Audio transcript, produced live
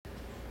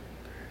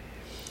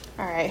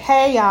All right.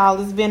 Hey, y'all.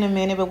 It's been a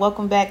minute, but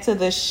welcome back to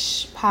the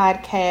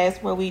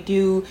podcast where we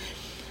do,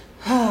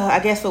 I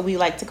guess, what we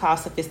like to call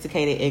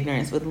sophisticated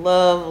ignorance with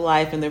love,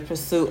 life, and the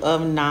pursuit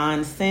of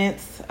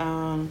nonsense.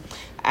 I'm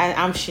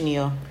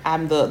Chanel.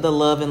 I'm the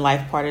love and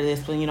life part of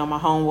this. But, my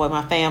homeboy,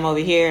 my fam over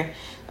here,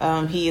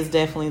 he is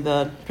definitely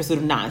the pursuit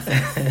of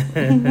nonsense.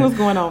 What's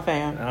going on,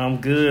 fam?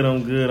 I'm good.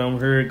 I'm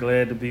here.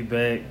 Glad to be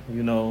back.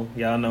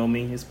 Y'all know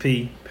me. It's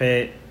P,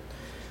 Pat.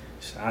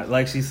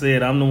 Like she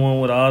said, I'm the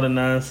one with all the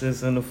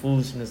nonsense and the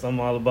foolishness.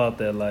 I'm all about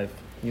that life.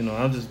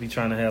 I'll just be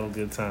trying to have a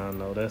good time,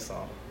 though. That's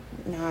all.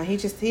 Nah,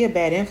 he a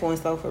bad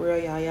influence, though, for real,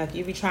 y'all.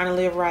 You be trying to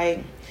live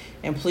right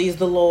and please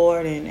the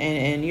Lord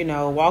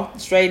and walk the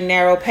straight and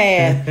narrow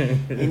path.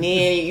 And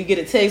then you get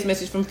a text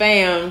message from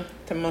fam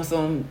to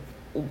some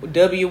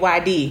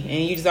WYD.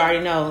 And you just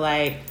already know,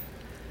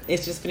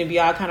 it's just going to be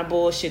all kind of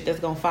bullshit that's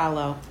going to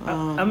follow.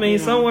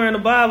 Somewhere in the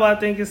Bible, I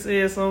think it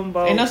says something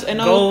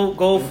about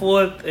go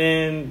forth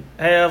and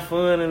have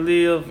fun and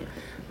live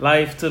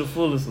life to the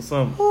fullest or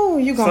something. Oh,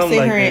 you going to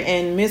sit here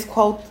and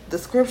misquote the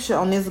scripture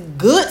on this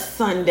good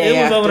Sunday It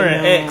was afternoon. over there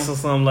in Acts or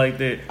something like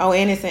that. Oh,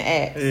 and it's in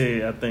Acts.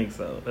 Yeah, I think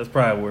so. That's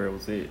probably where it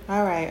was at.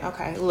 All right,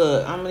 okay.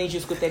 Look, I'm going to need you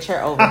to scoot that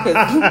chair over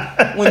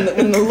because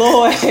when the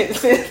Lord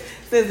says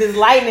it's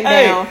lightning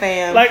down,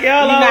 fam. Like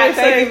y'all always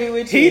say, me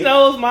with you. He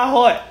knows my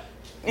heart.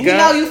 He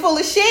know you full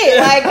of shit.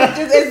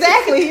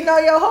 Exactly. He know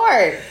your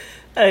heart.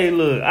 Hey,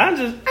 look, I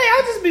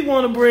just be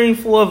want to bring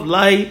forth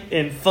light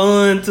and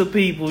fun to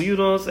people. You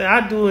know what I'm saying?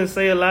 I do and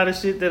say a lot of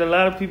shit that a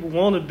lot of people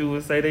want to do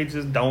and say they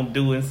just don't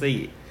do and say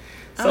it.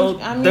 So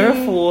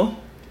therefore,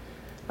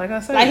 like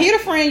I said, he the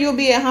friend you'll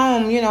be at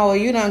home, or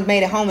you done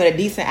made it home at a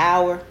decent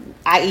hour.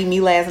 I.e.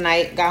 me last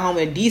night, got home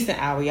at a decent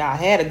hour. Y'all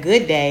had a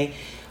good day.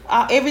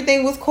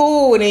 Everything was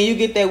cool, and then you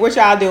get there. What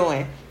y'all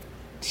doing?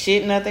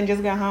 Shit, nothing,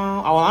 just got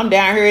home. Oh, well, I'm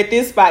down here at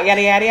this spot,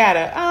 yada, yada,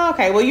 yada. Oh,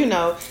 okay, well,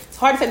 it's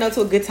hard to say no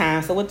to a good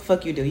time, so what the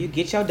fuck you do? You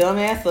get your dumb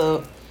ass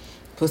up,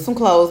 put some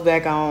clothes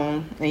back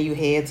on, and you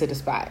head to the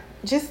spot.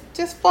 Just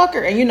fuck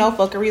her, and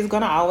fuckery is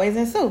gonna always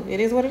ensue.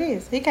 It is what it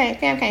is. Pam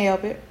can't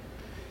help it.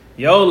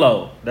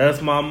 YOLO, that's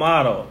my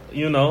motto.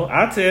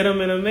 I tell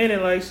them in a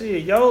minute,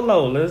 shit,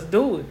 YOLO, let's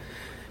do it.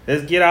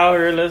 Let's get out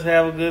here, let's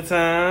have a good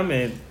time,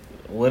 and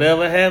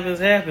whatever happens,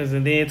 happens.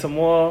 And then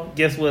tomorrow,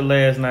 guess what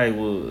last night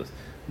was?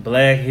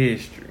 Black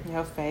History.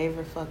 Your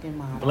favorite fucking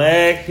motto.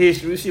 Black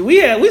History. Shit, we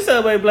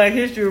celebrate Black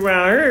History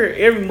around here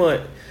every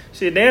month.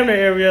 Shit, damn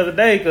near every other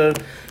day. Because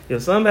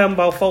if something happened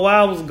about 4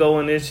 hours ago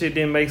and this shit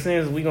didn't make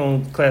sense, we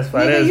gonna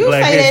classify that as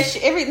Black History. You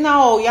say that shit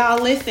no, y'all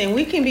listen.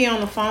 We can be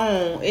on the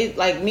phone. It's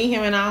like me,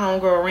 him, and our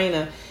homegirl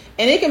Arena,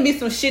 and it can be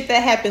some shit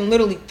that happened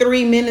literally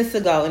 3 minutes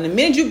ago. And the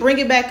minute you bring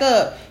it back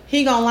up,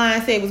 he gonna lie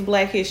and say it was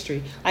Black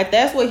History.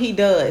 That's what he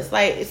does.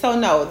 It's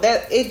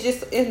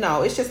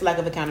just lack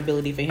of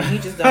accountability for him. He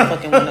just don't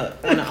fucking wanna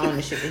own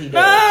the shit that he does.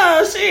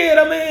 Nah,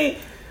 shit.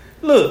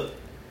 Look,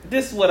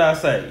 this is what I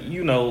say.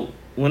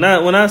 When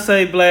I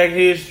say Black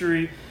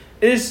History,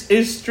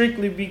 it's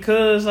strictly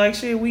because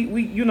shit, we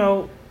ain't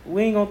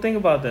gonna think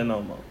about that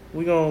no more.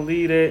 We gonna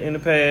leave that in the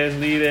past,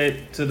 leave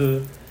that to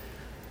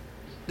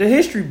the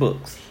history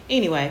books.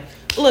 Anyway.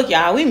 Look,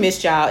 y'all, we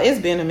missed y'all. It's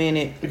been a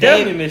minute.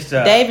 Definitely missed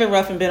y'all. David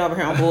Ruffin been over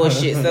here on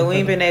bullshit, so we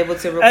ain't been able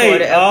to record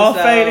an episode. All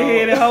faded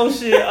headed whole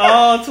shit,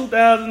 all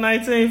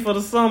 2019 for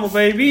the summer,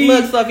 baby.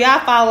 Look, so if y'all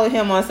follow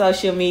him on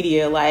social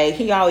media,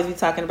 he always be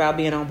talking about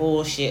being on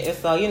bullshit. And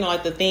so,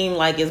 the theme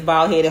is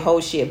bald headed whole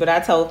shit. But I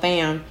told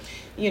fam,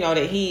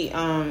 that he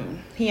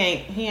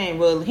ain't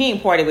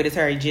partied with his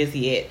hair just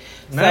yet.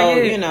 So,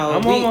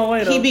 I'm on my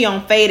way, though. He be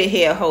on faded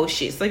head whole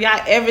shit. So if y'all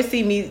ever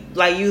see me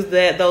use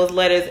those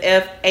letters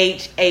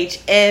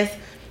FHHS,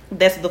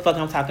 that's what the fuck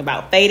I'm talking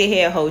about. Faded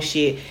hair whole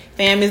shit.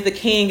 Fam is the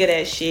king of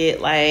that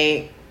shit.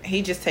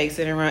 He just takes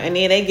it and run. And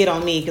then they get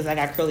on me because I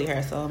got curly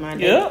hair. So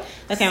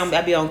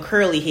I be on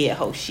curly head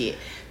whole shit.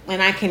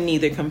 And I can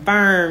neither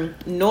confirm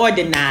nor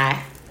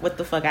deny what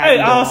the fuck I be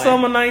doing. All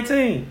summer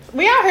 19.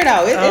 We out here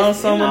though. All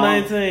summer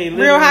 19.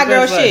 Real hot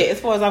girl shit as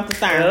far as I'm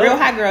concerned. Real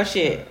hot girl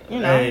shit.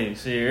 Hey,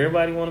 shit.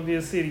 Everybody want to be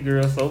a city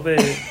girl so bad.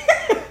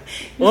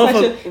 What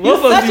fuck you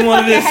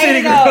want to be a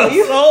city girl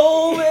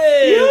so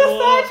bad? You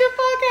such a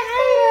fucking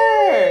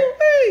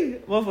hater.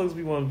 Motherfuckers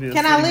be want to be a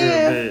Can city I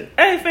live? girl bad.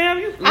 Hey,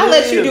 fam, I'll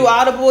let you do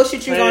all the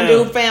bullshit you gonna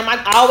do, fam.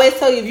 I always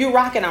tell you, if you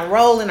rocking, I'm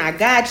rolling. I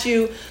got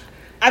you.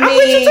 I'm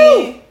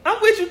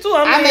with you too.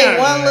 I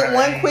made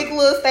one quick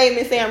little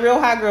statement saying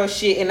real hot girl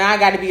shit, and now I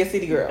got to be a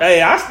city girl.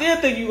 Hey, I still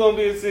think you gonna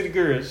be a city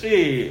girl.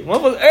 Shit,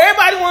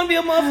 everybody want to be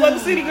a motherfucking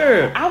city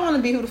girl. I want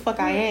to be who the fuck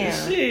I am.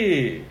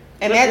 Shit.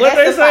 And what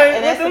they say?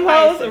 What them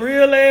hoes? A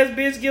real ass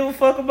bitch give a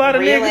fuck about a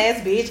nigga. Real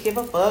ass bitch give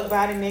a fuck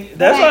about a nigga.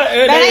 That's that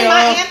ain't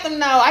my anthem,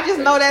 though. I just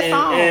know that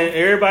song. And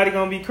everybody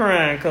gonna be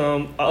crying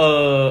come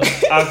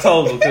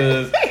October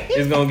because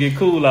it's gonna get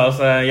cool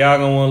outside. Y'all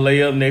gonna want to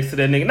lay up next to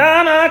that nigga.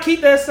 Nah,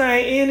 keep that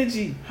same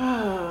energy.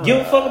 Give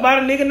a fuck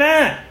about a nigga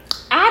now.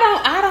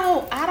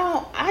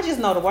 I just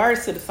know the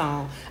words to the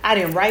song. I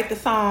didn't write the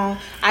song.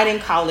 I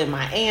didn't call it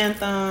my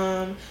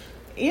anthem.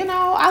 You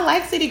know, I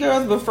like city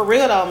girls, but for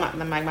real though,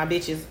 my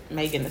bitch is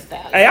Megan Thee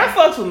Stallion. Hey, I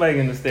fucks with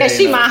Megan Thee Stallion. Cause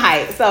she my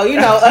height, so you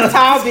know, us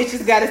tall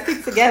bitches gotta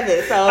stick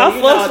together. So I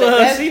you fucks know,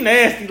 with her. She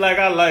nasty like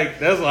I like.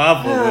 That's what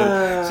I fuck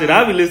with. Shit,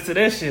 I be listening to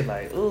that shit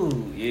like,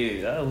 ooh,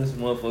 yeah. I wish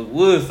motherfuckers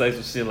would say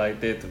some shit like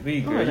that to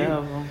me,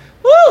 girl.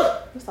 Woo!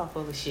 You're so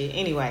full of shit.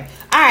 Anyway.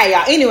 Alright,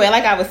 y'all. Anyway,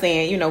 like I was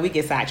saying, you know, we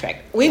get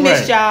sidetracked. We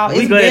missed y'all.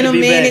 It's been a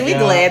minute. We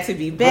glad to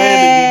be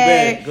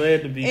back.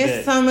 Glad to be back.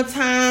 It's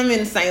summertime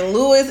in St.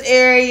 Louis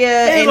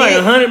area. It's like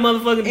 100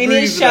 motherfucking degrees. And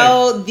it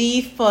showed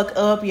the fuck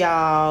up,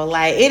 y'all.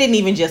 Like, it didn't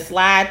even just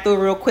slide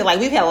through real quick. Like,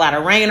 we've had a lot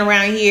of rain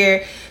around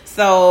here.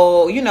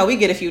 So, you know, we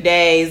get a few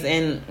days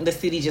and the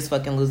city just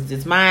fucking loses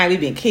its mind. We've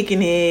been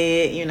kicking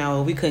it. You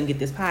know, we couldn't get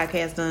this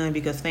podcast done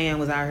because Fan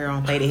was out here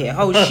on Play the Head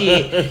host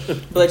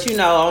shit. But, you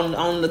know,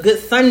 on the good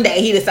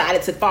Sunday, he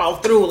decided to fall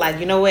through.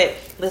 Like, you know what?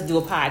 Let's do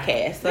a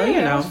podcast. So,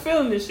 you know. I was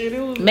feeling this shit. It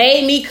was...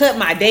 Made me cut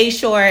my day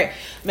short.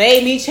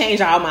 Made me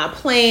change all my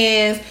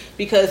plans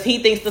because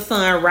he thinks the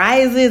sun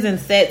rises and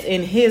sets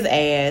in his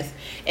ass.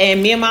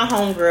 And me and my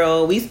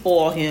homegirl, we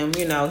spoil him.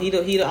 You know, he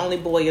the only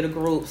boy of the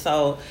group.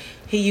 So...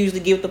 He usually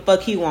give the fuck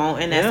he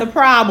want, and that's a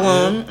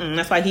problem. And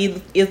that's why he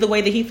is the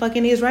way that he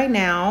fucking is right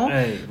now.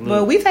 Hey,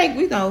 but we take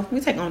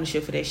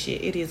ownership for that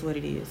shit. It is what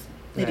it is.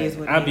 It is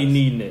what it is. I be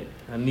needing it.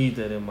 I need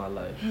that in my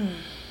life.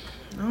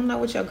 I don't know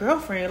what your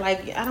girlfriend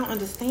like. I don't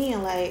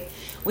understand. Like,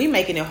 we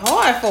making it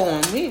hard for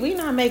him. We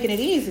not making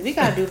it easy. We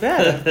gotta do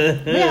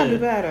better. We gotta do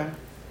better.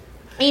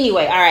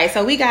 Anyway, all right.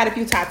 So we got a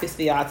few topics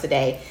for y'all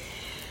today.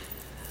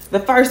 The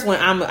first one,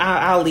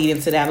 I'll lead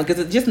into that one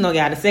because just know,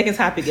 y'all, the second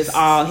topic is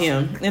all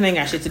him. It ain't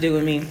got shit to do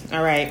with me.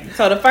 All right.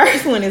 So the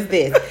first one is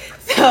this.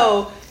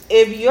 So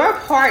if your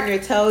partner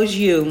tells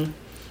you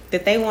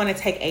that they want to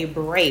take a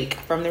break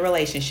from the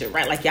relationship,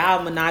 right? Like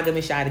y'all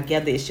monogamous, y'all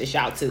together, it's just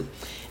y'all two.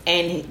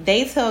 And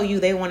they tell you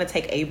they want to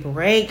take a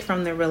break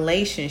from the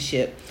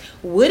relationship.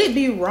 Would it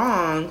be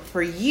wrong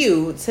for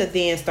you to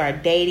then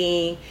start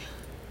dating,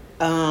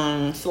 /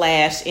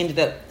 ended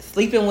up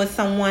sleeping with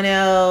someone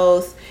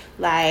else?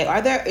 Like,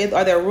 are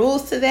there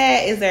rules to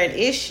that? Is there an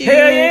issue?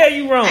 Hell yeah,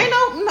 you wrong. Ain't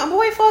no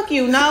boy, fuck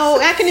you. No,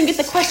 I couldn't even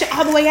get the question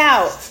all the way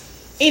out.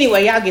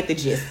 Anyway, y'all get the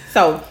gist.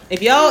 So,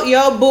 if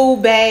your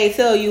boo bae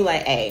tell you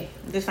like, hey,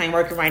 this ain't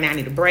working right now, I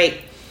need a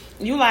break.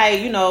 You like,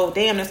 you know,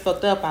 damn, that's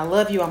fucked up. I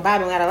love you. I'm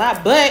vibing a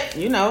lot. But,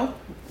 you know,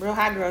 real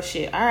hot girl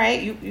shit. All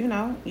right, you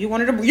know, you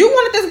wanted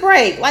this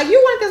break. Like, you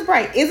wanted this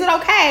break. Is it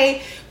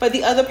okay for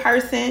the other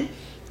person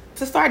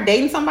to start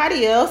dating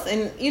somebody else?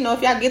 And, you know,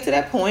 if y'all get to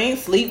that point,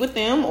 sleep with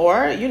them,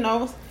 or, you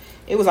know,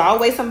 it was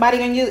always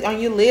somebody on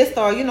your list,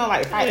 or, you know,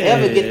 like, if I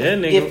ever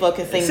get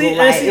fucking single,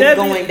 it's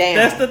going down.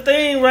 That's the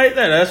thing right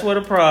there. That's where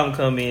the problem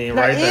come in.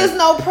 There is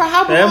no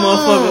problem.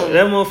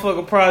 That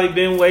motherfucker probably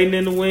been waiting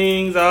in the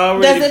wings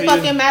already. Does it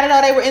fucking matter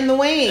though? They were in the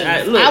wings.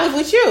 I was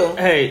with you.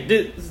 Hey,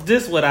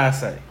 this what I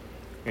say.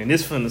 And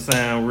this finna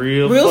sound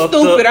real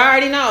stupid. Up. I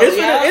already know.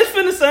 It's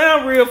finna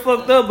sound real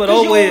fucked up, but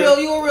oh well.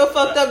 You a real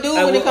fucked up dude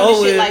when it comes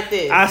to shit like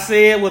this. I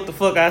said what the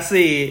fuck I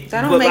said,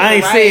 but I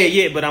ain't said it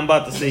yet. But I'm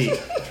about to say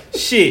it.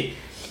 Shit,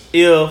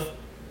 if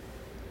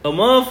a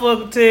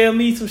motherfucker tell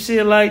me some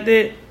shit like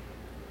that,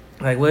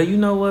 like, well, you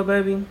know what,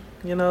 baby,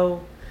 you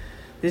know,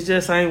 this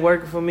just ain't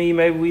working for me.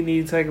 Maybe we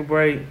need to take a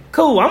break.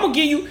 Cool. I'm gonna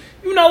give you.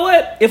 You know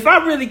what? If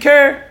I really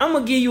care, I'm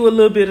gonna give you a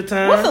little bit of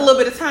time. What's a little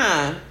bit of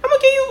time? I'm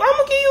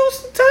gonna give you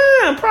some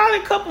time. Probably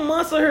a couple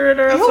months of her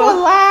there. You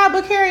a lie,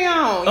 but carry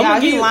on.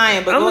 Y'all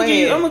lying, but go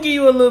ahead. I'm gonna give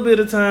you a little bit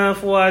of time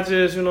before I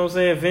just, you know what I'm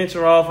saying,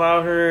 venture off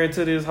out here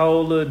into this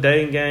whole little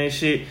dating game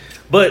shit.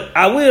 But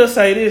I will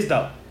say this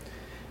though.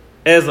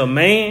 As a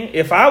man,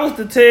 if I was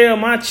to tell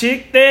my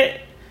chick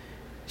that,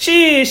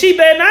 she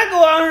better not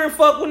go out here and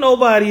fuck with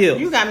nobody else.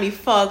 You got me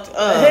fucked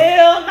up.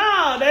 Hell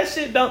no, that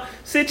shit don't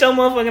sit your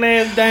motherfucking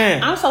ass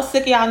down. I'm so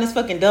sick of y'all in this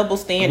fucking double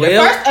standard.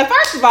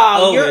 First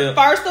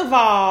of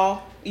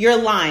all, you're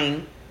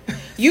lying.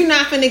 You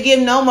not finna give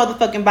no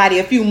motherfucking body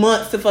a few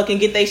months to fucking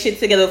get their shit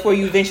together before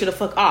you venture the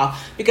fuck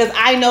off. Because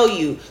I know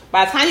you.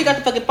 By the time you got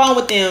the fucking phone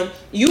with them,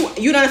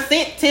 you done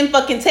sent 10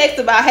 fucking texts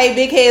about, hey,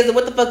 big heads, and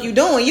what the fuck you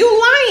doing? You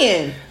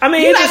lying. I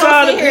mean, it's just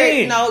all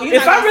depends.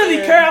 If I really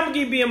care, I'm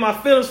gonna be in my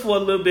feelings for a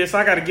little bit, so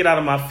I gotta get out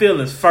of my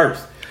feelings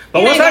first.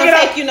 But once I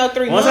get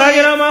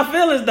out of my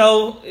feelings,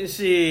 though,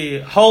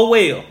 shit, whole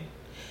well.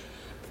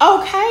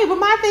 Okay, but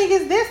my thing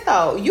is this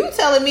though. You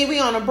telling me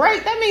we on a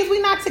break, that means we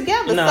not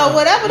together. No, so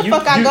whatever the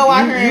fuck I go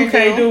out here and do. You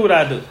can't do what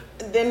I do.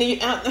 Then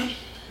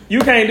you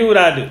can't do what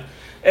I do.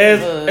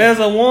 As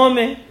a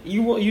woman,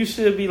 you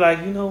should be like,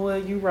 you know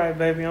what, you right,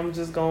 baby. I'm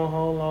just gonna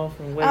hold off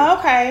and wait.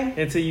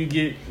 Until you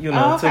get,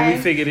 until we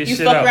figure this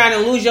shit out. You fuck around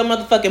and lose your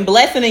motherfucking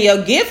blessing and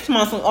your gift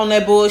on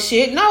that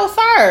bullshit. No,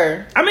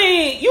 sir. I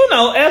mean,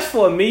 as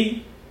for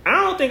me, I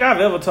don't think I've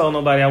ever told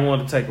nobody I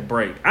wanted to take a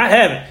break. I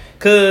haven't.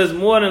 Cause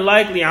more than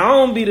likely, I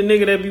don't be the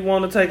nigga that be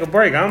wanting to take a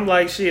break. I'm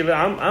like, shit,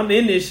 I'm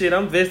in this shit.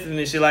 I'm vested in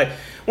this shit. Like,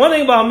 one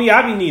thing about me,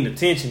 I be needing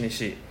attention and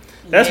shit.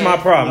 That's my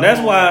problem.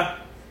 That's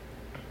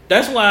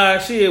why,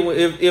 shit,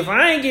 if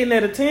I ain't getting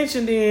that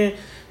attention, then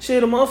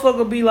shit, a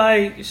motherfucker be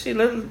like, shit,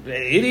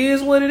 it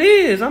is what it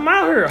is. I'm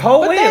out here.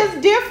 Whole But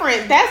that's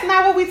different. That's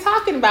not what we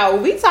talking about.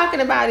 What we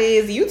talking about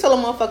is you tell a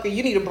motherfucker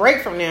you need a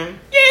break from them.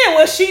 Yeah,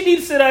 well, she need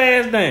to sit her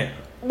ass down.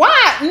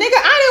 Why? Nigga,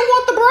 I didn't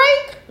want the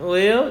break.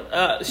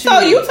 Well, so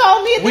you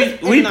told me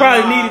we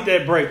probably needed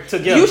that break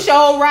together. You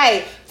sure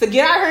right. To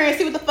get out here and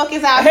see what the fuck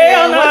is out here.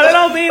 Hell no, that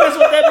don't mean that's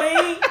what that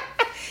means.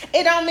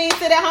 It don't mean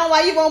sit at home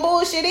while you on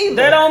bullshit either.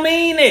 That don't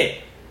mean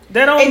it.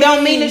 It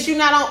don't mean that you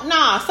not on.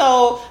 Nah,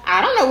 so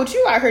I don't know what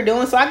you out here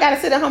doing. So I gotta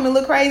sit at home and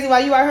look crazy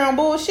while you out here on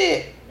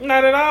bullshit.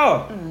 Not at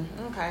all.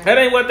 Okay. That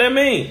ain't what that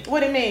means.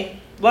 What it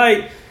mean?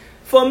 Like,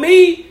 for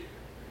me,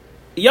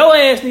 your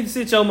ass need to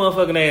sit your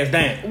motherfucking ass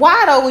down.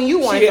 Why though? When you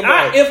want to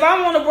break? If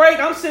I want to break,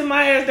 I'm sitting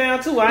my ass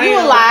down too. You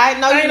a lie.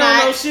 No, you're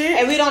not. No shit.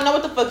 And we don't know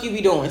what the fuck you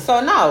be doing.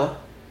 So no.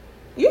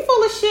 You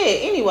full of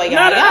shit anyway, y'all.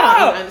 Not y'all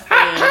don't even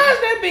understand. How's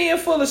that being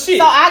full of shit?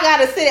 So I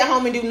gotta sit at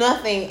home and do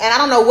nothing, and I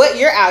don't know what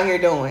you're out here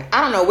doing. I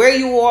don't know where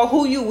you are,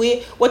 who you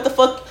with, what the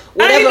fuck,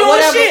 whatever. I ain't doing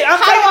whatever. shit. I'm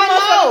How taking do I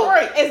a know?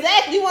 break.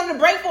 Exactly. You wanted to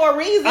break for a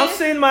reason. I'm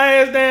sitting my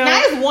ass down.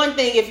 Now it's one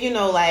thing if you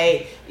know,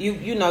 like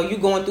you know, you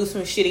going through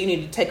some shit, and you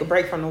need to take a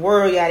break from the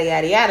world, yada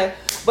yada yada.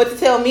 But to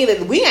tell me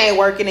that we ain't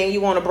working and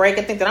you want to break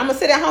and think that I'm gonna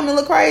sit at home and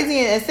look crazy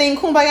and sing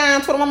Kumbaya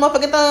and twiddle my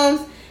motherfucking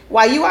thumbs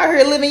while you out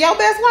here living your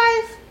best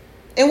life,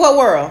 in what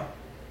world?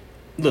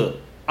 Look,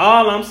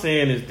 all I'm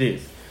saying is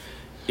this.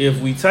 If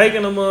we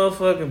taking a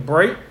motherfucking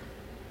break,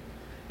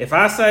 if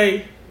I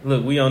say,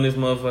 look, we on this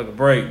motherfucking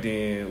break,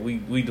 then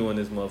we doing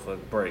this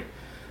motherfucking break.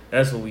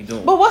 That's what we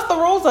doing. But what's the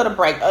rules of the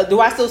break? Do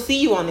I still see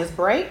you on this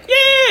break?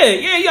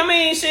 Yeah. I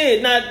mean,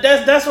 shit. Now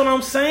that's what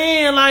I'm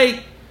saying.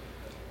 Like,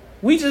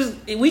 we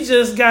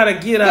just gotta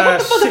get our what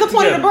the fuck shit is the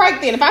point together. of the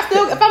break then? If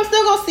I'm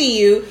still gonna see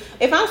you,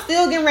 if I'm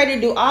still getting ready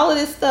to do all of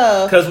this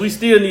stuff, because we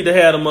still need to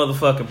have a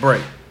motherfucking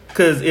break.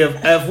 Because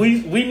if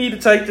we need to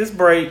take this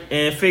break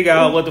and figure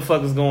out what the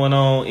fuck is going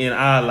on in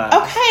our lives.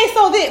 Okay,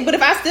 so then, but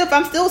if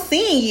I'm still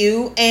seeing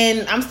you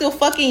and I'm still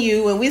fucking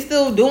you and we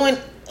still doing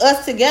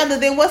us together,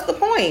 then what's the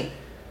point?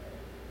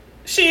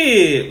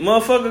 Shit,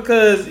 motherfucker,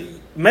 because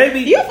maybe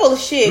you full of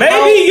shit. Maybe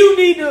bro. You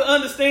need to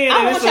understand.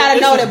 I want y'all to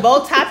know that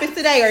both topics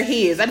today are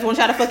his. I just want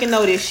y'all to fucking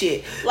know this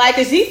shit. Like,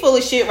 cause he full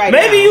of shit right now.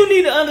 Maybe you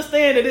need to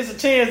understand that it's a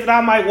chance that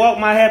I might walk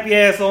my happy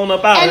ass on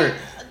up out here.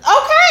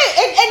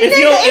 Okay, and if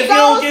you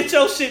don't get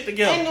your shit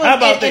together, how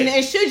about that?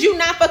 And should you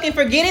not fucking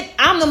forget it,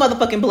 I'm the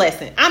motherfucking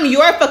blessing. I'm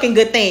your fucking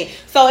good thing.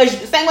 So it's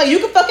the same way you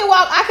can fucking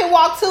walk, I can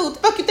walk too. What the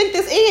fuck you think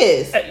this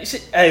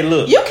is? Hey,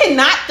 look. You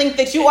cannot think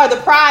that you are the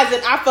prize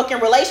in our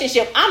fucking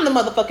relationship. I'm the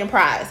motherfucking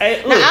prize.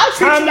 Hey, look, now I'll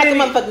treat you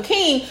like a motherfucking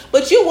king,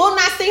 but you will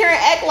not sit here and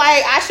act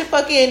like I should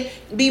fucking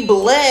be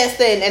blessed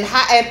and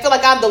feel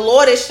like the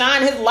Lord is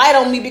shining His light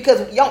on me because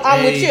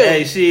I'm with you.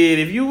 Hey, shit,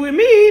 if you with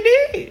me, He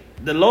did.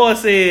 The Lord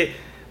said,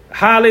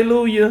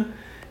 hallelujah,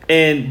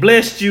 and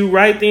blessed you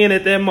right then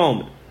at that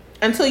moment.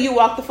 Until you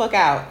walk the fuck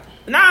out.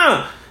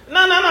 No.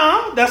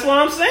 That's what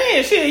I'm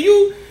saying.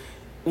 Shit,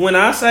 when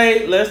I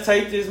say let's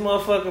take this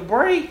motherfucking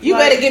break, you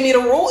better give me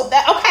the rules.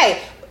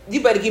 Okay,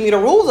 you better give me the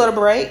rules of the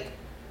break.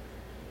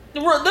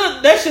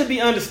 That should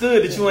be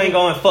understood that you ain't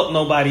going to fuck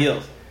nobody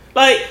else.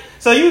 Like,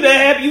 so you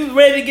that happy, you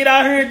ready to get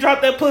out here and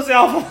drop that pussy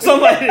off on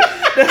somebody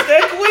that's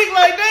that quick?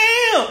 Like,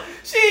 damn.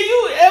 Shit,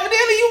 you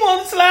evidently you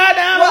want to slide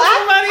down on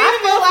somebody. I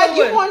feel like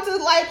you want to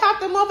like pop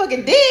the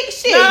motherfucking dick.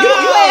 Shit, no, you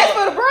asked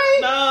for the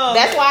break. No,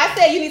 that's why I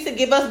said you need to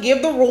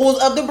give the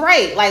rules of the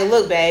break. Like,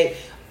 look, babe,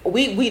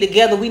 we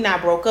together, we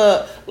not broke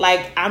up.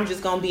 Like, I'm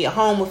just gonna be at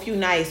home a few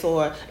nights,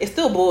 or it's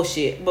still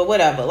bullshit, but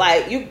whatever.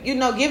 Like, you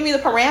know, give me the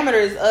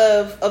parameters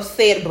of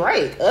said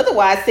break.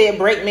 Otherwise, said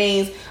break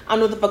means I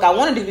know what the fuck I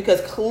want to do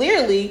because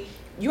clearly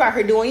you out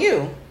here doing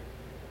you.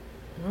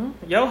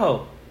 Yo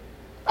ho.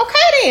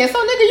 Okay then, so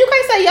nigga, you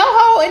can't say yo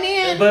ho and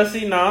then. But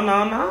see,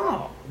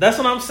 no. That's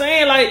what I'm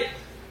saying. Like,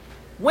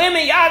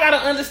 women, y'all gotta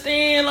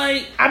understand.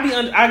 Like,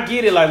 I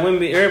get it. Like,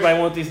 women, everybody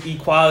want this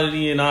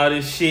equality and all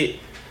this shit,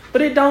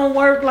 but it don't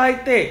work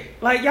like that.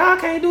 Like, y'all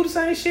can't do the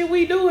same shit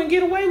we do and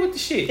get away with the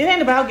shit. It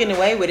ain't about getting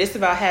away with it. It's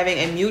about having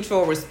a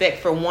mutual respect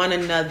for one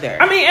another.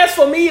 I mean, as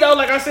for me though,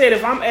 like I said,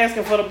 if I'm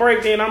asking for the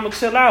break, then I'm gonna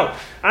chill out.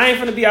 I ain't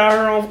finna be out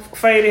here on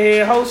faded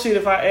head whole shit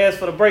if I ask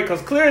for the break,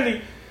 cause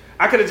clearly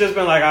I could have just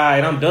been like, all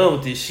right, I'm done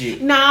with this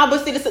shit. Nah,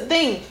 but see, that's the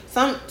thing.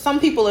 Some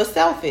people are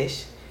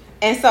selfish.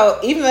 And so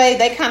even though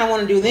they kind of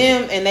want to do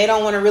them and they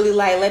don't want to really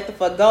like let the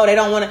fuck go. They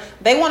want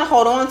to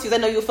hold on to you. They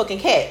know you'll fucking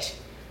catch.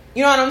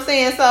 You know what I'm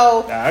saying?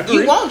 So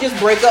you won't just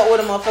break up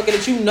with a motherfucker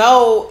that you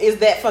know is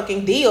that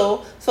fucking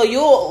deal. So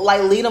you'll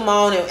like lead them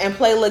on and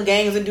play little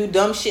games and do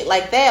dumb shit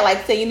like that.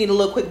 Like say you need a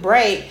little quick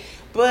break.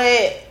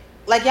 But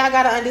like y'all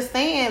got to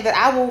understand that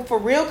I will for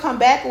real come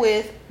back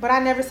with, but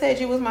I never said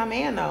you was my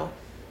man though.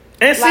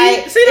 And see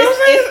what I'm saying?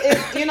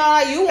 It's, you know,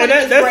 you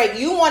wanted this break.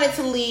 You wanted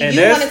to leave.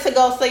 You wanted to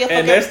go say your fucking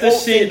and that's the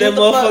shit that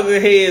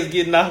motherfucker heads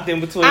get knocked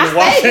in between the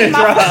wash and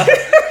dry.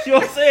 You know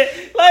what I'm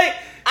saying? Like,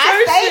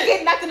 I say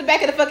getting knocked in the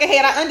back of the fucking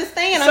head. I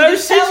understand. I'm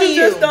just shit telling you.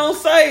 Just don't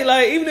say.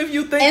 Like, even if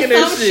you thinking and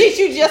that some shit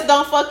you just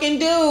don't fucking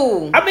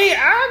do. I mean,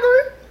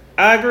 I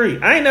I agree.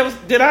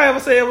 Did I ever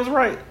say it was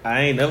right?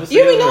 I ain't never said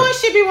You it be was doing right.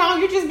 shit be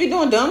wrong. You just be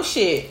doing dumb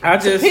shit. I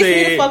just to piss me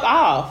said- the fuck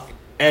off.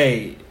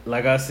 Hey,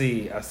 like I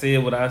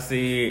said what I said.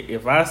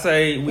 If I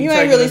say we You take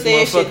ain't really this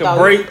saying shit motherfucking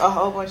though. break, A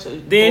whole bunch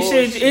of then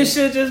bullshit. it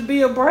should just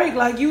be a break.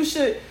 Like you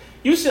should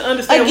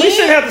understand. We Again-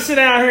 shouldn't have to sit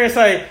down here and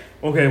say,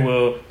 okay,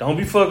 well, don't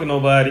be fucking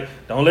nobody.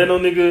 Don't let no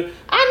nigga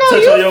I know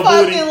touch you on your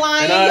booty fucking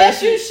lying. and all that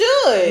Yes, you shit.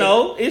 should.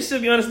 No, it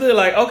should be understood.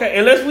 Like, okay,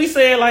 unless we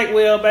say like,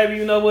 well, baby,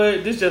 you know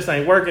what? This just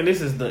ain't working. This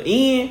is the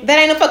end. That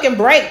ain't a fucking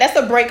break. That's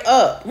a break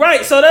up.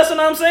 Right, so that's what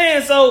I'm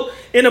saying. So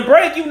in a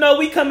break, you know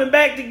we coming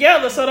back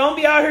together. So don't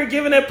be out here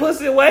giving that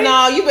pussy away.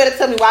 No, you better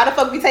tell me why the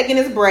fuck we taking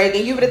this break,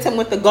 and you better tell me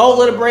what the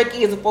goal of the break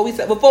is before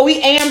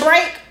we and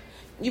break.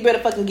 You better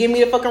fucking give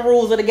me the fucking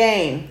rules of the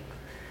game.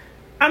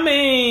 I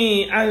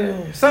mean,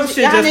 some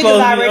shit Y'all just niggas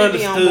supposed to already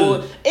be on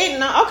understood.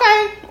 board.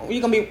 Okay.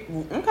 You gonna be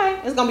okay.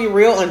 It's gonna be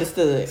real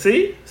understood.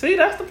 See,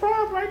 that's the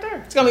problem right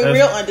there. It's gonna be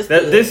real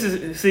understood.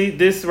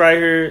 This right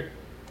here.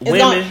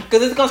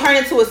 Because it's gonna turn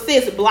into a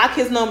sis. Block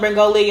his number and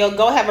go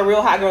have a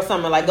real hot girl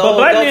summer. Like go. But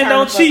black go men turn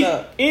don't the fuck cheat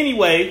up.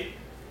 anyway.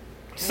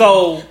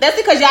 So That's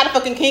because y'all the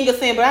fucking king of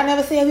sin. But I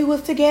never said we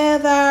was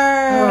together.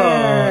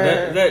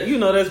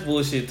 that's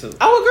bullshit too.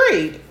 Oh,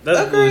 agreed.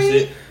 That's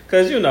bullshit.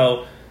 Because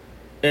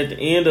at the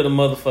end of the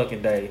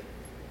motherfucking day,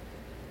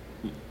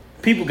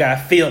 people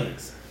got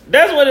feelings.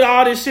 That's what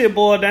all this shit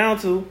boiled down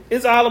to.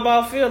 It's all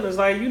about feelings.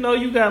 Like, you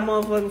got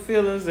motherfucking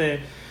feelings, and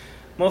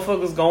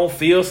motherfuckers gonna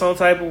feel some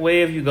type of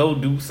way if you go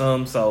do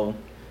something. So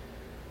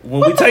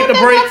when we take the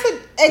break,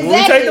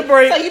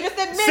 So you just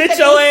admit sit that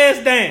your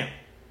ass down.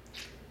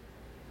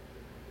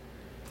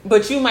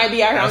 But you might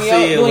be out I here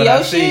said doing what I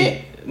your said.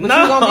 shit. But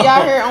No. you gonna be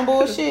out here on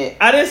bullshit.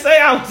 I didn't say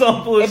I was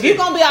on bullshit. If you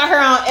gonna be out here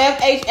on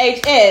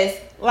FHHS,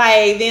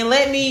 like, then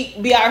let me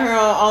be out here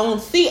on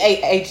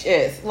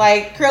CAHS.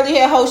 Like, curly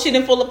hair hoe shit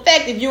in full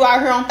effect if you out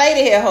here on theta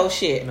hair hoe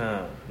shit.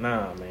 Nah,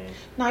 man.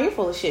 No, you're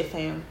full of shit,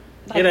 fam.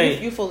 Like, It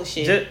ain't. You full of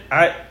shit.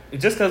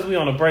 Just because we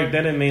on a break,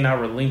 that didn't mean I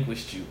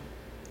relinquished you.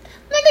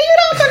 Nigga, you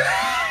don't.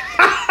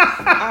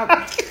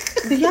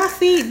 Do y'all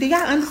see? Do y'all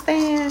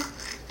understand?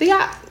 Do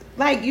y'all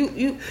like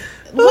you?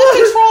 What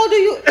control do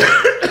you?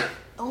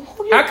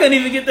 I couldn't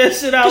even get that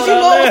shit out. Cause you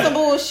know it's some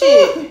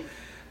bullshit.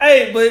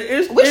 Hey, but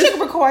We should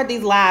record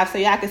these live so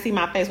y'all can see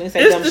my face when you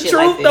say it's dumb the shit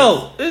truth like this.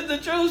 though. It's the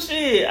truth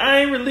shit. I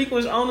ain't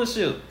relinquished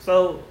ownership.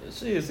 So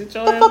shit, sit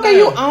your What the ass fuck down. are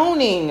you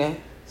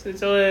owning? Sit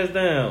your ass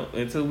down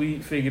until we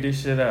figure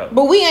this shit out.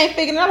 But we ain't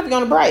figuring it out if you're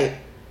on a break.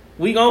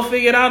 We gonna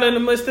figure it out in the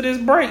midst of this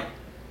break.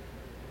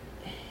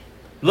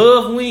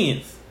 Love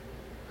wins.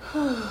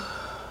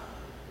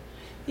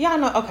 Y'all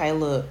know. Okay,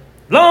 look.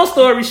 Long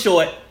story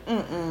short,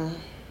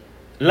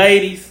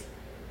 ladies,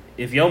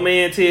 if your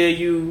man tell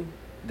you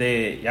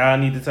that y'all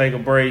need to take a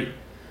break,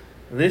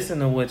 listen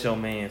to what your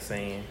man's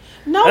saying.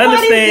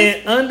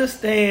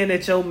 Understand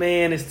that your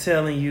man is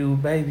telling you,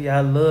 baby,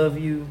 I love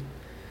you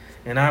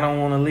and I don't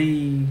want to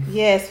leave.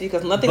 Yes,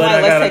 because nothing But like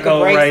I let's gotta take a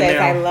go break right says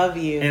now I love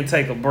you. and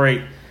take a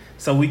break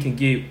so we can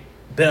get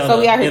better. So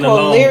we out here in the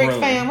quoting long lyrics,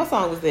 run. fam. What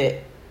song was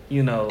that?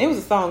 It was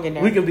a song in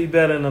there. We can be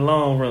better in the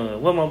long run.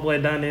 What my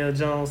boy Donnell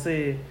Jones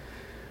said,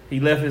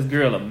 he left his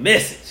girl a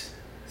message.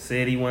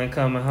 Said he wasn't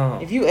coming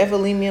home. If you ever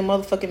leave me a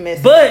motherfucking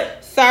message,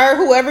 But sir,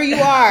 whoever you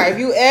are, if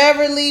you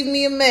ever leave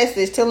me a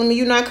message telling me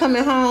you're not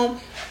coming home,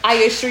 I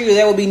assure you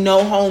there will be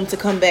no home to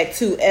come back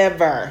to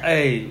ever.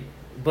 hey,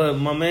 but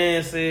my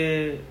man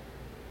said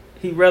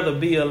he'd rather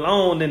be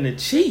alone than to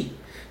cheat.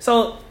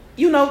 So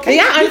Can y'all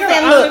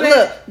understand?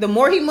 Look. The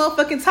more he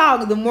motherfucking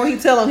talk, the more he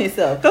tell on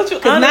himself. Don't you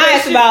Because honor now that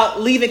it's shit?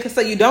 about leaving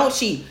so you don't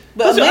cheat.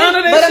 But Don't you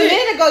honor that a shit?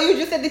 minute ago, you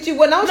just said that you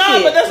wasn't on No,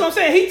 shit. but that's what I'm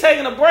saying. He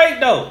taking a break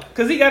though,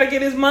 cause he got to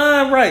get his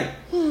mind right.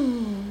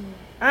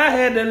 I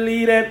had to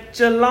leave that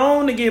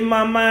alone to get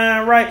my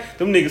mind right.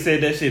 Them niggas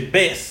said that shit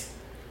best.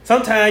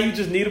 Sometimes you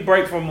just need a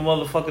break from a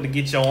motherfucker to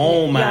get your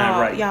own mind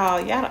right.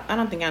 Y'all, I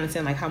don't think I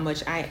understand like how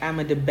much I'm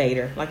a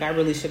debater. Like I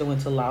really should have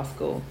went to law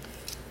school,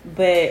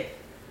 but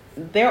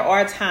there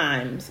are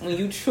times when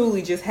you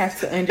truly just have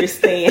to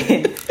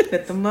understand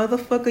that the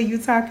motherfucker you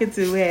talking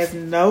to has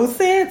no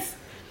sense.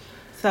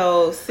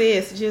 So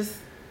sis, just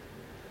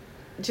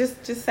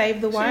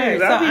save the words. Jeez,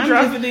 So I be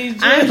dropping these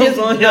gems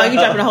on no, y'all. you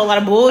dropping a whole lot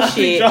of I be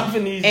bullshit.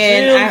 dropping these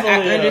And gems I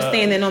on y'all.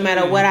 understand that no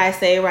matter what I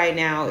say right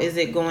now, is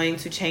it going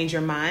to change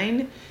your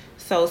mind?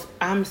 So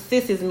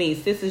sis is me.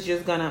 Sis is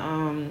just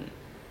gonna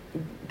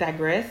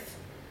digress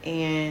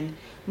and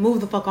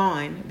move the fuck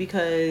on,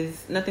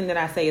 because nothing that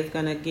I say is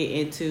gonna get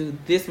into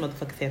this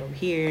motherfucker's head over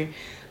here.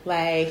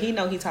 Like, he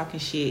know he talking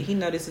shit. He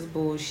know this is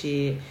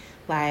bullshit.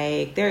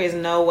 Like, there is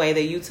no way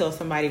that you tell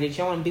somebody that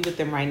you want to be with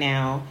them right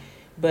now,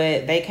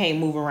 but they can't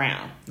move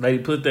around. Lady,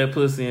 put that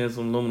pussy in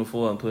some aluminum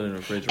foil and put it in the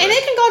refrigerator. And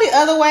it can go the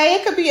other way.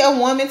 It could be a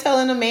woman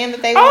telling a man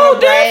that they Oh,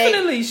 want to break.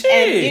 definitely,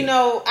 shit. And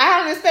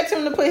I don't expect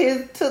him to put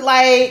I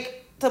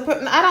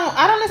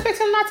don't expect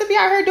him not to be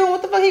out here doing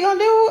what the fuck he gonna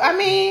do.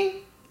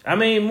 I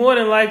mean, more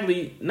than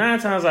likely, 9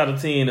 times out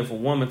of 10, if a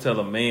woman tell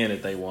a man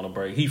that they want to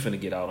break, he finna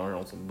get out on her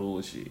on some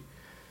bullshit.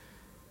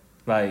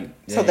 Like,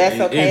 so that's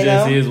okay, it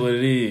just though? is what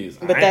it is.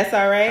 But that's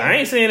all right? I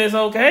ain't saying it's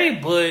okay,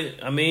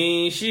 but, I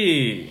mean,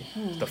 shit.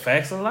 The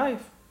facts of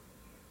life.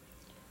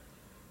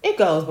 It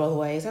goes both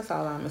ways. That's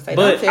all I'm going to say.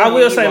 But I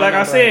will say, like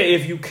I said,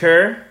 if you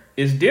care,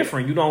 it's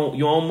different. You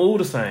don't move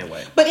the same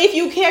way. But if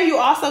you care, you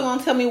also going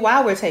to tell me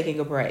why we're taking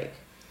a break.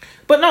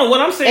 But no,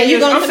 what I'm saying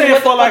is, I'm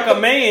saying for like a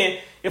man,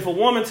 if a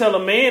woman tell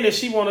a man that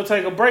she want to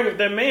take a break, if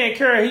that man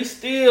care, he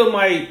still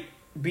might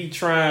be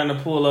trying to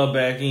pull her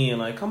back in.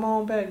 Like, come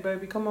on back,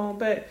 baby, come on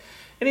back.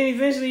 And then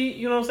eventually,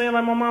 you know what I'm saying?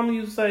 Like my mama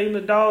used to say, even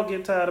the dog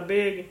get tired of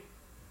begging.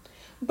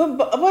 But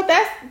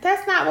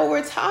that's not what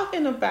we're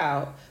talking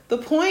about. The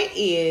point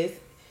is,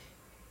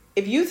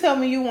 if you tell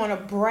me you want a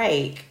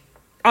break,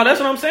 oh, that's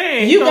what I'm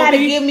saying. You got to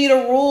give me the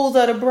rules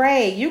of the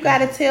break. You got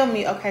to tell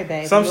me, okay,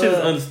 baby. Some shit is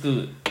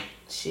understood.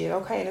 Shit,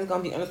 okay, and it's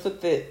gonna be understood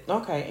that.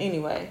 Okay,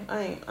 anyway,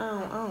 I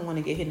don't want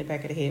to get hit in the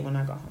back of the head when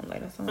I go home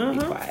later, so I'm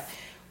gonna be quiet.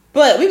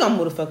 But we gonna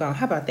move the fuck on.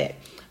 How about that?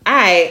 All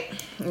right,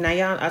 now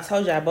y'all, I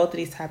told y'all both of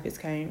these topics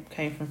came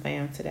from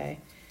fam today,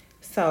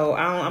 so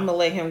I'm gonna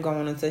let him go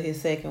on into his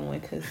second one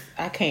because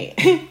I can't.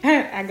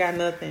 I got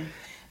nothing.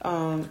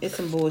 It's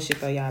some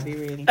bullshit though. Y'all be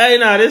ready. Hey,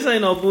 nah, this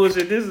ain't no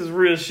bullshit. This is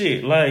real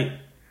shit. Like,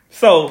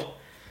 so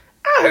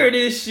I heard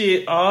this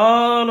shit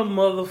all the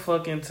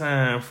motherfucking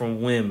time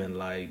from women.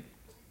 Like,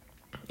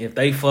 if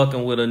they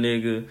fucking with a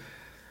nigga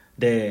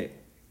that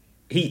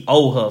he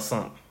owe her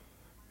something.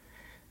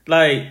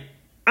 Like,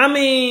 I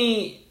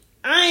mean,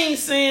 I ain't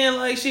saying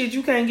like shit,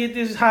 you can't get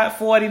this hot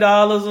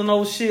 $40 or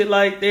no shit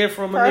like that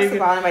from a nigga. First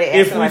of all, nobody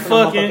asking like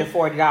fucking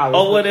 $40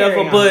 or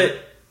whatever, but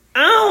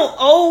I don't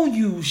owe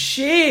you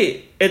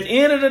shit. At the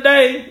end of the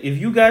day, if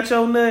you got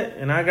your nut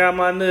and I got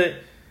my nut,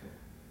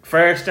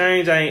 fair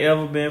exchange ain't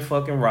ever been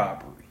fucking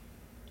robbery.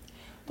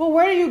 But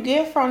where do you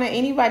get from that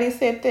anybody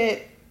said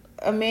that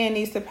a man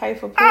needs to pay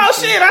for pussy? Oh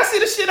shit, I see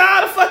the shit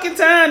all the fucking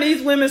time.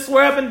 These women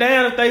swear up and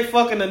down if they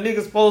fucking a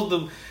nigga supposed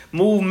to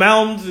move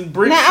mountains and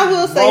bricks. Now I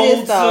will say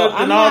this though,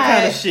 and all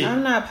kind of shit.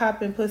 I'm not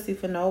popping pussy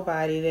for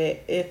nobody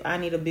that if I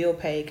need a bill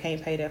paid,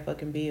 can't pay that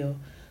fucking bill.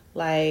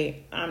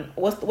 Like,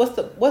 what's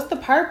the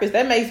purpose?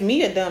 That makes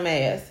me a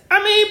dumbass.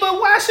 I mean, but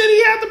why should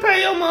he have to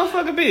pay your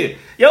motherfucking bill?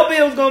 Your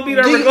bill's gonna be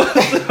there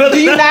regardless. Do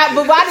you not?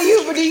 But why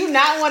do you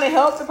not want to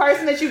help the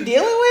person that you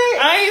dealing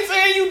with? I ain't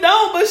saying you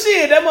don't, but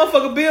shit, that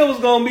motherfucking bill was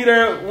gonna be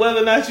there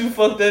whether or not you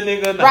fucked that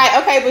nigga or not.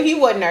 Right? Okay, but he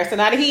wasn't there, so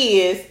now that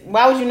he is,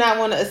 why would you not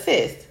want to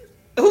assist?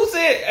 Who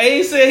said?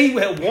 Ain't said he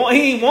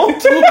ain't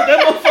want to. That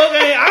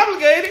motherfucker ain't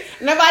obligated.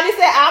 Nobody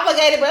said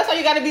obligated, but that's why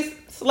you got to be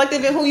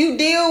selective in who you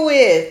deal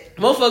with.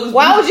 Motherfuckers.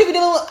 Why would you be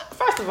dealing with?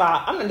 First of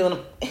all, I'm not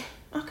doing it.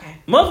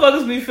 Okay.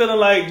 Motherfuckers be feeling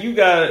like you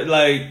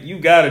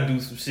gotta do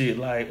some shit.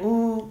 Like,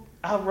 ooh,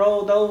 I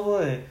rolled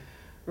over and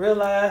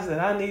realized that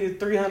I needed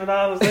 $300.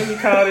 Let me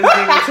call this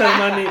nigga and tell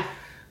my nigga.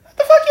 What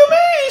the fuck you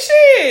mean?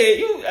 Shit,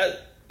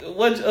 you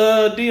what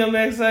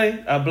DMX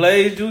say? I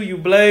blazed you, you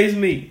blazed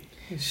me.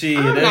 Shit,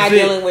 I'm that's not it.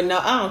 dealing with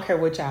I don't care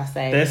what y'all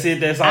say. That's it.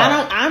 That's all.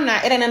 I'm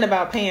not. It ain't nothing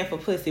about paying for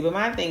pussy. But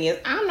my thing is,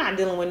 I'm not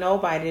dealing with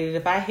nobody that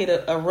if I hit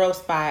a rough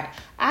spot,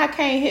 I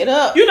can't hit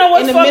up. You know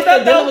what's in the midst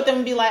fucked of up, dealing though? with them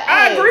and be like, hey,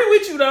 I agree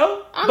with you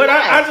though, but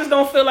not. I just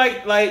don't feel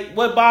like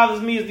what bothers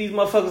me is these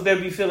motherfuckers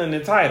that be feeling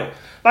entitled.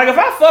 Like if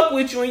I fuck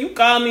with you and you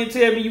call me and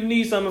tell me you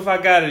need something, if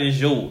I got it, it's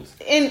yours.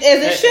 And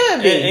as it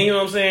should be. And you know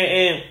what I'm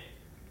saying? And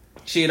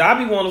shit,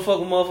 I be wanting to fuck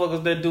with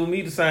motherfuckers that do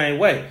me the same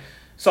way.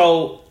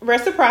 So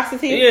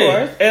reciprocity, of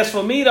course. As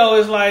for me though,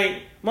 it's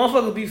like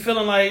motherfuckers be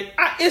feeling like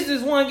it's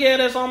this one girl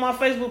that's on my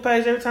Facebook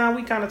page. Every time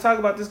we kind of talk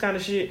about this kind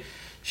of shit,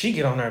 she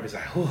get on there and be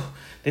like, "Ooh,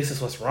 this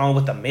is what's wrong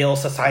with the male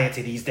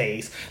society these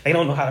days. They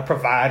don't know how to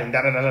provide and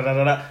da da da da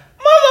da da."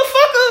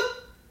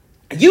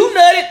 Motherfucker, you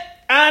nutted,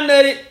 I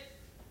nutted.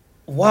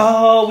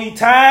 Whoa, we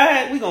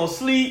tired. We gonna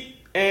sleep,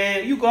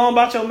 and you go on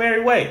about your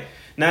merry way.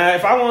 Now,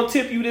 if I want to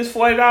tip you this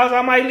 $40,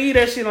 I might leave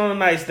that shit on a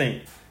nice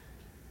thing.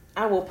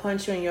 I will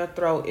punch you in your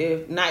throat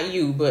if not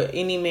you, but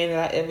any man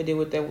that I ever did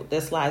with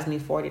that slides me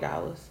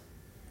 $40.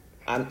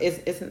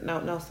 It's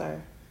no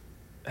sir.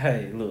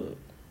 Hey, look,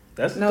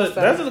 that's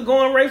the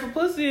going rate for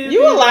pussy.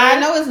 You a lie?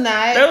 No, it's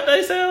not. That's what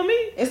they tell me.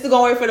 It's the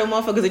going rate for the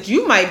motherfuckers that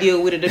you might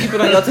deal with, or the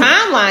people on your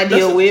timeline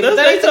deal with. That's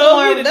But that's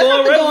not the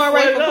going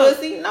rate for $40.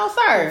 pussy. No,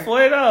 sir.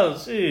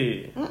 $40,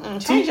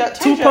 shit. Change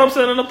two pumps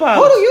in an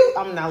apology. Who do you?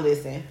 I'm not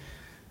listening.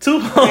 2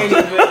 pumps in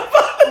an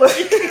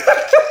apology.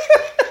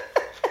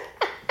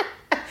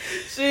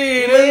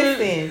 Shit,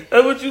 listen,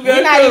 that's what you got.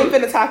 We're not even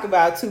finna talk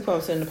about 2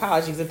 pumps and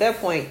apologies. At that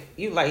point,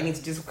 you need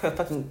to just cut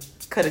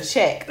a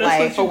check,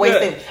 that's for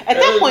wasting. At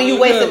that point, you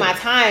wasting my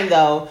time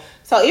though.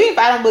 So even if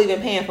I don't believe in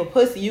paying for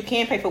pussy, you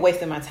can't pay for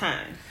wasting my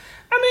time.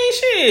 I mean,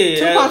 shit.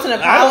 2 pumps and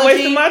apology. I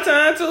wasted my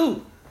time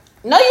too.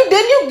 No, you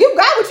didn't. You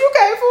got what you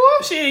came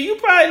for. Shit, you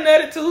probably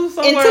nutted too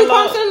somewhere. And 2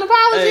 pumps and an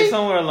apology. Hey,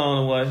 somewhere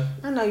along the way.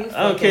 I know you.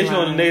 I'll catch you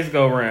on the next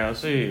go round.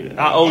 Shit,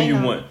 I owe you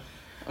one.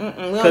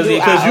 Because you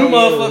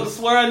motherfuckers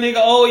swear a nigga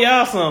owe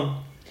y'all something.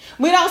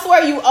 We don't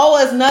swear you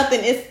owe us nothing.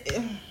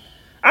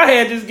 I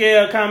had this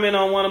girl comment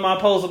on one of my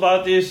posts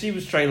about this. She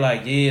was straight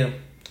like, yeah,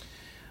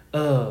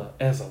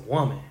 as a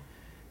woman,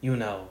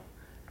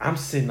 I'm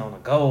sitting on a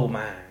gold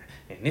mine.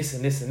 and this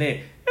and this and that.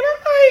 And I'm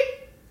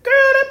like, girl,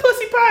 that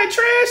pussy probably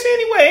trash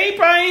anyway. He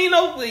probably ain't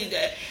no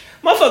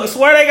motherfuckers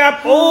swear they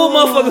got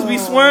motherfuckers be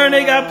swearing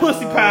they got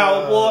pussy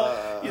power, boy.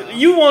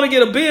 You want to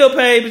get a bill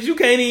paid, but you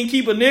can't even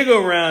keep a nigga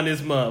around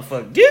this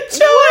motherfucker. Get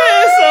your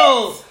ass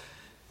on.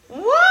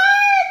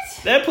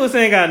 What? That pussy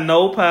ain't got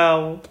no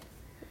power.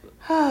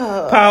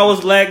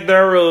 Powers lack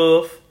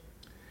thereof.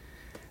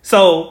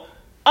 So,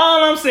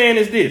 all I'm saying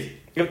is this.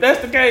 If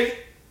that's the case,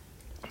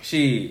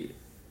 shit.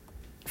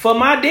 For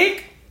my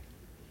dick,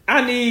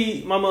 I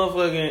need my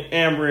motherfucking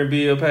Amber and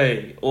bill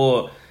paid.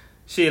 Or,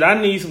 shit,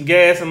 I need some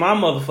gas in my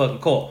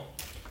motherfucking car.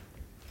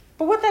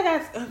 But what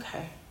that got...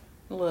 Okay.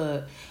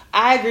 Look,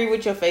 I agree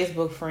with your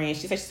Facebook friend.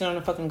 She said she's on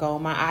the fucking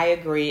gold mine. I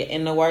agree.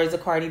 In the words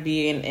of Cardi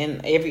B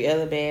and every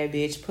other bad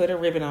bitch, put a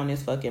ribbon on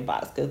this fucking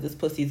box because this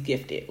pussy's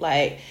gifted.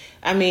 Like,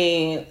 I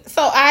mean,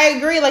 so I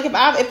agree. Like, if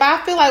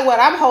I feel like what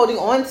I'm holding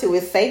on to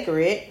is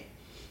sacred,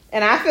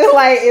 and I feel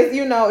like it's,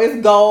 you know,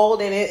 it's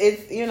gold and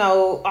it's, you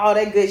know, all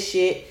that good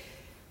shit,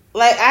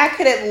 like, I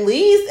could at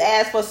least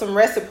ask for some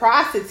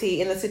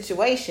reciprocity in the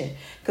situation.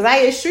 Because I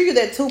assure you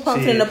that 2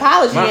 pumps in an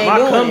apology ain't doing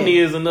it. My company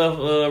is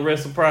enough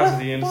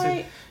reciprocity in the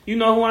situation. You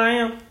know who I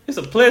am? It's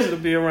a pleasure to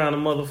be around a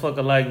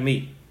motherfucker like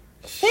me.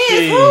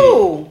 Shit.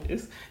 Who?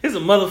 It's a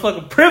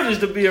motherfucking privilege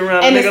to be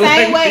around a nigga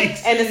like me.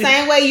 And the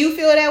same way you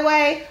feel that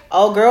way,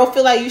 old girl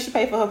feel like you should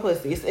pay for her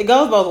pussy. It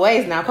goes both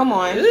ways now. Come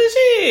on.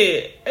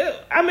 Shit.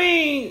 I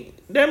mean,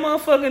 that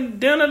motherfucking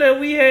dinner that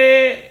we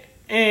had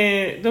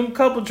and them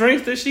couple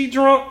drinks that she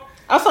drunk.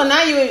 Also,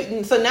 now you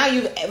didn't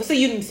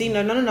see,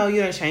 no,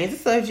 you done changed the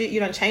subject.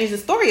 You done changed the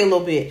story a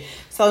little bit.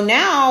 So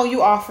now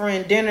you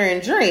offering dinner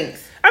and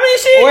drinks. I mean,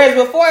 shit.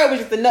 Whereas before it was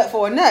just a nut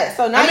for a nut.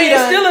 So now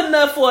it's still a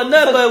nut for a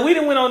nut, but we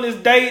done went on this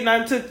date and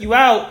I took you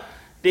out,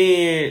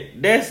 then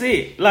that's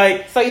it.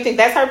 Like, so you think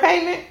that's her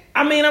payment?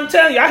 I mean, I'm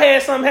telling you, I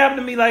had something happen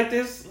to me like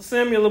this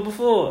similar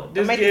before.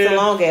 This a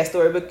long ass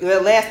story, but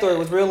the last story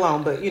was real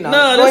long. But you know,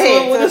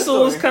 this one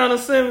was kind of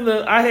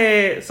similar. I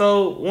had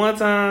one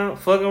time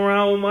fucking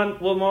around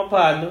with my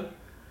partner,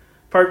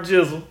 Perk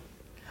Jizzle.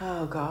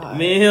 Oh God!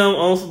 Me and him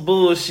on some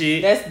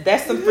bullshit.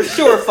 That's some for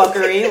sure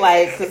fuckery.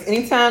 Like, cause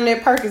anytime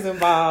that Perk is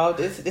involved,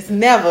 it's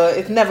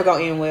never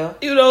gonna end well.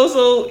 You know,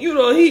 so you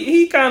know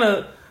he kind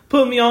of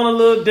put me on a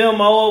little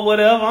demo or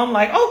whatever. I'm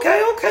like,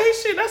 okay,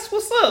 shit, that's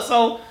what's up.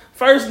 So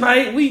first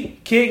night we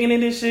kicking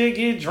in this shit,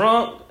 get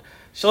drunk.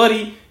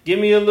 Shorty give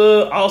me a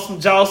little awesome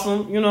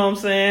jawsome. You know what I'm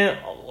saying?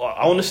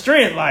 On the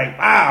strength, like,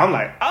 wow. I'm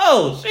like,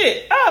 oh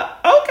shit,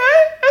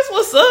 okay, that's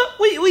what's up.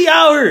 We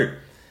out here.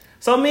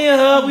 So me and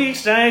her, we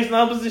exchanged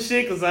numbers and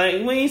shit, cause we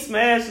ain't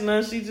smashing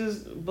nothing. She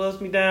just bust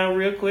me down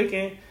real quick,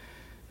 and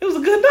it was a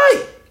good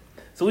night.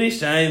 So we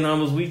exchanged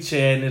numbers, we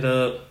chatting it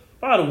up.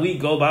 About a week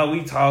go by,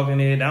 we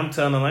talking it. I'm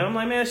telling her, I'm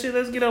like, man, shit,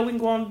 let's get up. We can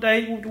go on a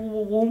date.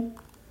 Woo.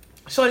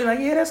 Shorty like,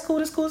 yeah, that's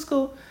cool.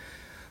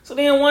 So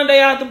then one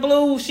day out the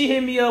blue, she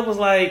hit me up, was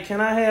like, can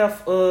I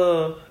have,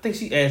 I think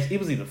she asked, it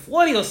was either $40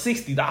 or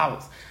 $60. I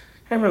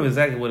can't remember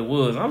exactly what it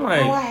was. I'm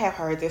like, I have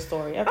heard this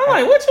story. Okay. I'm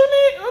like, what you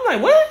need? I'm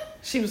like, what?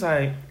 She was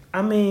like,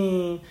 I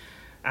mean,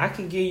 I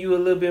can give you a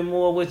little bit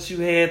more of what you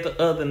had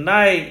the other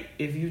night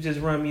if you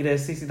just run me that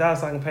 $60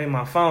 so I can pay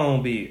my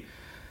phone bill.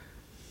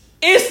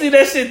 Instantly,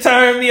 that shit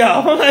turned me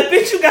off. I'm like,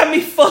 bitch, you got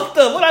me fucked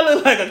up. What, I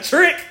look like a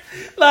trick?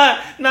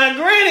 Like, now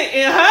granted,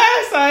 in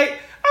hindsight,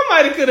 I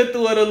might have could have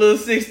threw it a little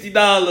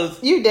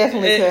 $60. You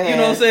definitely could have. You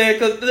know what I'm saying?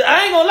 Because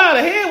I ain't gonna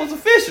lie, the head was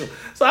official.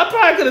 So I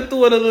probably could have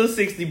threw it a little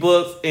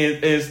 $60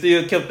 and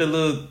still kept the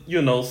little,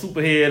 you know,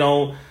 super head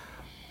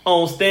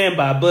on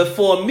standby. But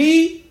for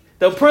me,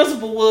 the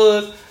principle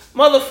was,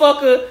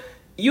 motherfucker,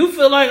 you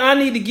feel like I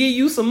need to give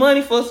you some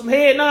money for some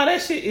head? Nah,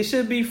 that shit, it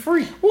should be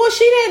free. Well,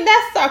 she didn't.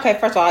 That's okay.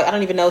 First of all, I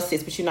don't even know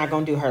sis, but you're not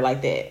gonna do her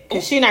like that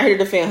because she's not here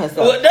to defend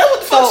herself. Well, that's what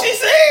the fuck she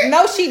said.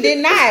 No, she did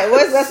not.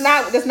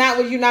 That's not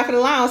what you're not gonna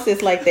lie on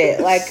sis like that.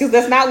 Like, because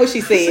that's not what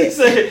she said.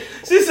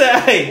 she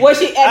said, hey.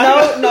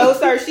 Well, no,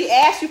 sir. She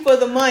asked you for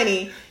the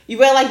money. You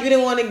felt like you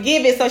didn't want to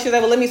give it, so she was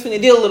like, well, let me swing the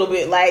deal a little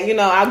bit. Like, you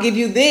know, I'll give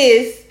you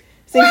this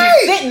since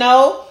you said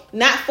no.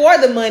 Not for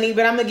the money,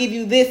 but I'm going to give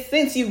you this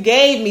since you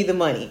gave me the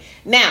money.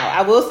 Now,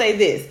 I will say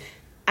this.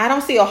 I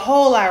don't see a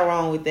whole lot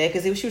wrong with that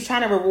because she was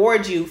trying to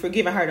reward you for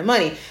giving her the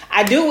money.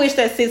 I do wish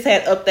that sis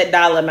had upped that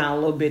dollar amount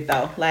a little bit,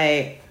 though.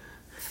 Like,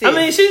 sis. I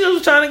mean, she just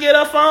was trying to get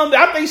her phone.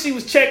 I think she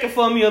was checking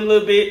for me a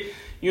little bit.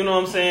 You know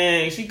what I'm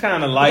saying? She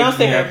kind of liked me. Don't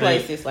say her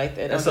places like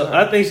that. So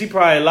I think she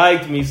probably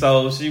liked me,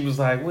 so she was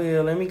like,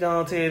 "Well, let me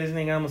go and tell this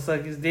nigga I'm gonna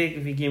suck his dick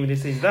if he give me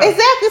this $60."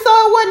 Exactly. So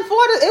it wasn't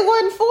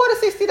for the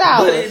 $60.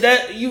 But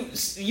that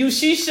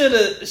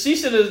she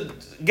should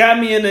have got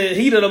me in the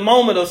heat of the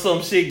moment or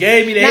some shit.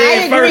 Gave me the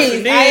head first,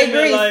 and then I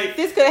agree. Like,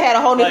 this could have had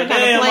a whole different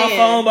kind of plan. My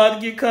phone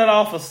about to get cut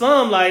off or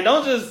something. Like,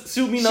 don't just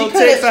shoot me no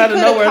text out of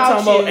nowhere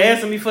talking about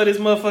asking me for this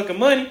motherfucking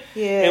money.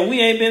 Yeah. And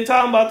we ain't been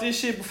talking about this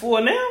shit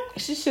before now.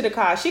 She should have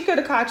caught. She could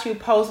have caught you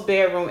post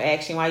bedroom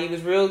action while you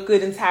was real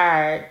good and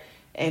tired,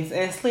 and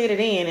slid it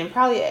in. And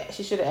probably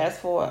she should have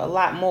asked for a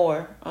lot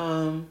more.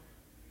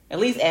 At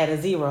least add a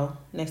 0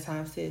 next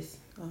time, sis.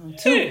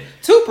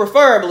 Two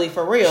preferably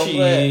for real, Shit,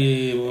 but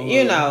well,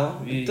 you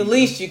know, yeah. the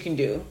least you can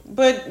do.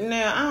 But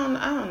now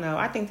I don't know.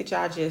 I think that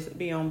y'all just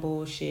be on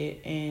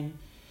bullshit and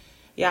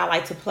y'all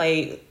like to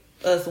play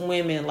us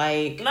women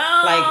like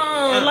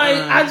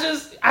I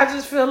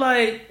just feel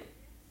like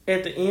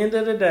at the end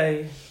of the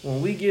day,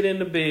 when we get in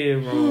the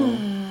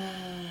bedroom,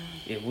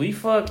 if we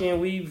fucking,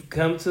 we've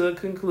come to a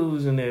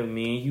conclusion that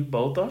me and you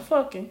both are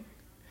fucking.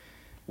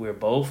 We're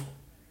both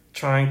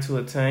trying to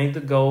attain the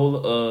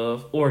goal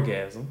of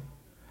orgasm.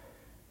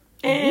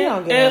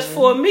 And as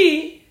for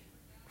me,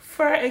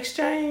 fair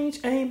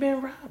exchange ain't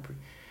been robbery.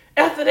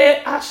 After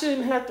that, I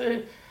shouldn't have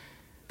to.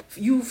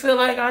 You feel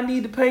like I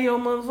need to pay your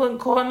motherfucking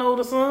car note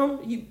or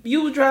something?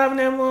 You was driving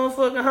that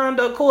motherfucking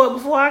Honda Accord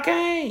before I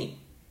came.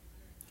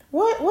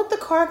 What the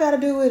car got to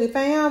do with it,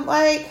 fam?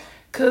 Like,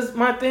 cause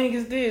my thing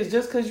is this: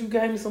 just cause you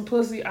gave me some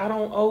pussy, I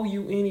don't owe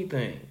you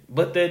anything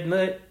but that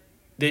nut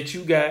that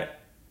you got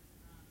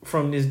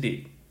from this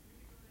dick.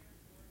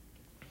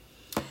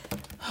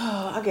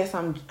 Oh, I guess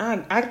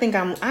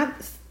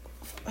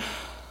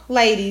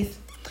ladies,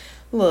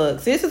 look,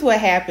 so this is what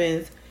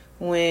happens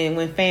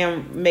when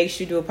fam makes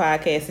you do a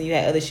podcast and you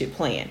had other shit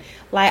planned.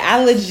 Like,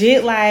 I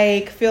legit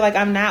feel like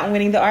I'm not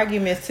winning the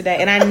arguments today,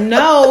 and I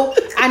know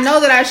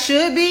that I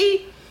should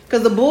be,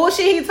 because the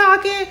bullshit he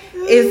talking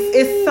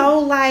is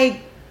so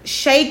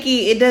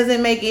shaky. It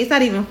doesn't make it. It's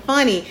not even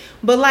funny.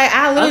 But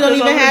I literally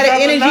don't even have the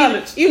energy.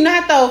 Knowledge. You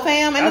not though,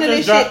 fam.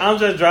 I'm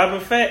just dropping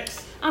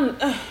facts.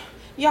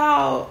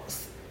 Y'all,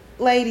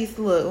 ladies,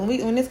 look,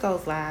 when this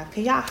goes live,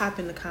 can y'all hop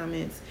in the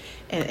comments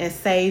and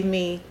save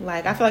me?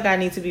 I feel like I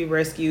need to be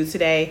rescued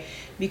today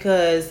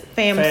because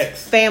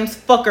fam's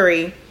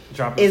fuckery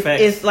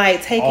is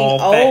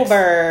taking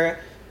over.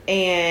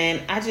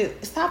 And I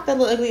just stop that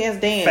little ugly ass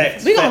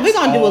dance. We're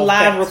gonna do a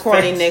live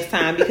recording next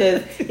time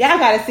because y'all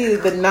gotta see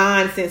the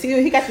nonsense.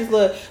 He got this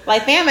little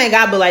fam ain't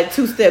got but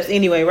 2 steps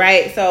anyway,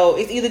 right? So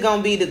it's either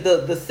gonna be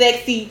the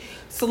sexy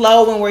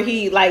slow one where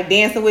he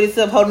dancing with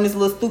himself holding this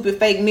little stupid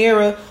fake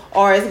mirror,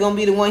 or it's gonna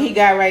be the one he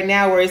got right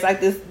now where it's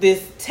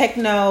this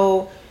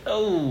techno. I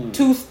don't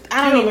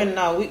even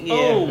know.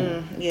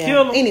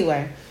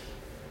 Anyway,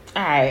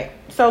 all right.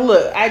 So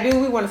look,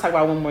 we want to talk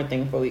about one more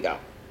thing before we go.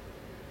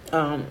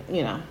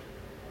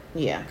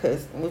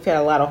 Because we've had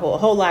a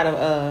whole lot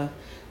of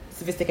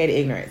sophisticated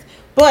ignorance.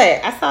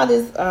 But I saw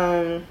this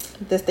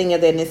thing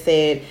that it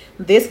said,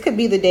 this could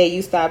be the day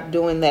you stop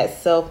doing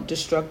that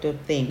self-destructive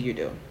thing you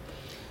do.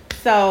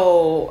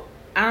 So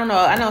I don't know.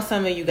 I know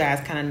some of you guys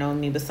kind of know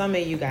me, but some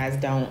of you guys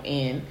don't,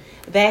 and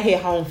that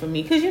hit home for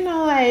me because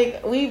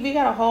we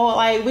got a whole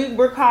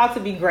we're called to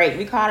be great.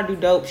 We called to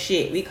do dope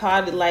shit. We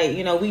called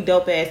to we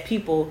dope ass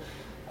people.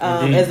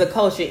 As a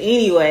culture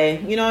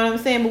anyway, you know what I'm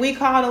saying? But we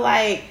call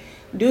to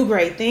do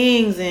great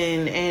things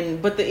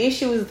but the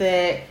issue is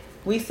that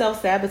we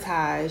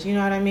self-sabotage, you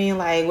know what I mean?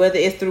 Whether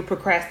it's through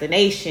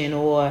procrastination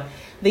or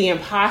the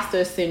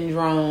imposter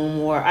syndrome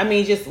or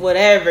just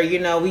whatever,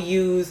 we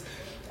use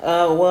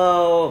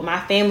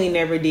my family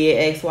never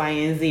did X, Y,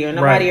 and Z, or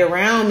nobody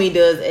around me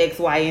does X,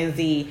 Y, and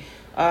Z.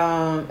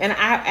 And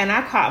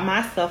I caught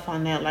myself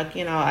on that.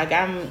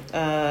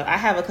 I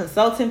have a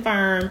consulting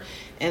firm,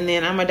 and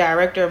then I'm a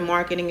director of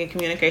marketing and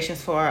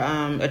communications for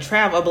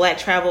a black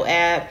travel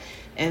app,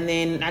 and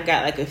then I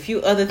got a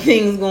few other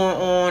things going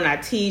on. I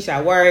teach,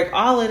 I work,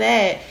 all of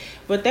that.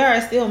 But there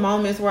are still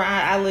moments where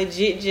I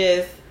legit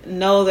just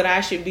know that I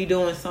should be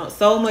doing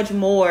so much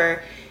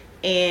more,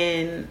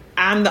 and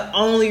I'm the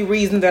only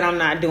reason that I'm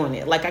not doing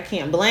it. I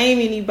can't blame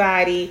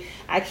anybody.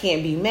 I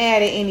can't be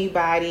mad at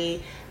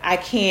anybody. I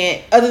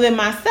can't, other than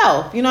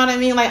myself. You know what I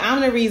mean?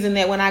 I'm the reason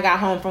that when I got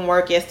home from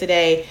work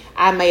yesterday,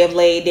 I may have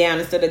laid down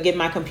instead of getting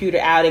my computer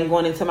out and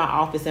going into my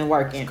office and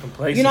working.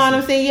 You know what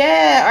I'm saying?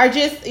 Yeah. Or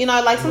just,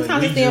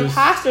 sometimes it's the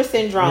imposter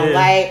syndrome.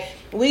 Yeah.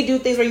 We do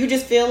things where you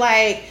just feel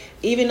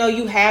even though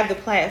you have the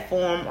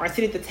platform or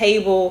sit at the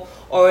table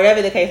or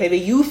whatever the case may be,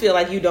 you feel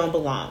like you don't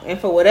belong. And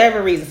for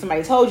whatever reason,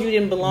 somebody told you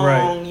didn't belong.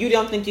 Right. You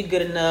don't think you're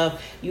good enough.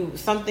 You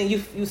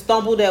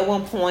stumbled at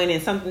one point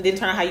and something didn't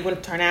turn out how you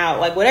want to turn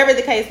out. Whatever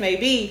the case may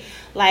be,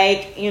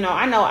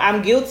 I know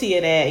I'm guilty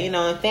of that,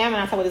 and Fam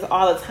and I talk about this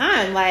all the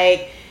time.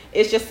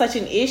 It's just such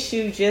an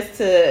issue just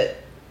to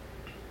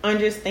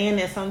understand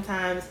that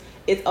sometimes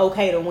it's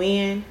okay to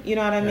win. You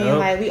know what I mean?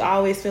 Yep. We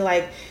always feel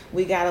like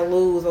we gotta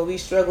lose or we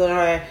struggling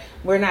or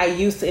we're not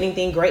used to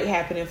anything great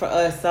happening for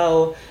us.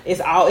 So it's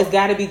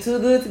gotta be too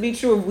good to be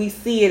true if we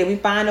see it and we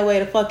find a way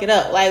to fuck it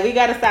up. We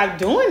gotta stop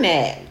doing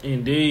that.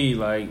 Indeed.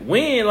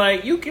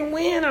 Win. You can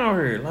win out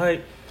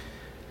here.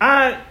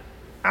 I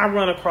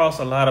run across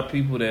a lot of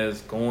people that's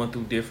going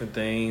through different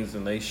things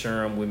and they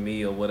share them with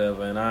me or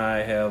whatever. And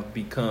I have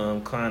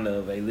become kind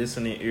of a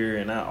listening ear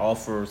and I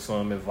offer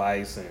some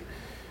advice and,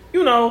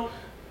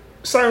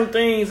 certain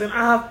things, and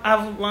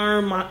I've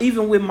learned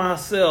even with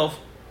myself.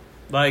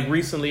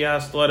 Recently, I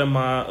started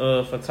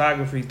my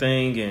photography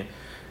thing, and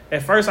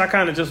at first I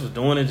kind of just was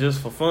doing it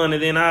just for fun,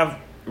 and then I've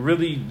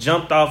really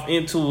jumped off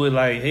into it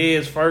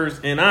heads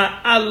first, and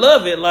I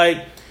love it.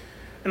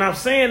 And I'm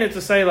saying it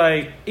to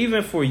say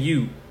even for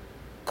you,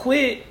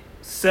 quit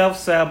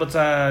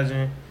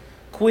self-sabotaging.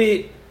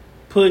 Quit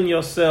putting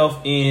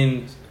yourself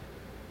in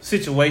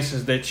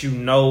situations that you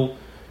know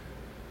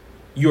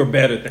you're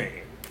better than.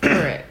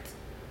 Correct.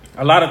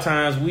 A lot of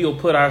times we'll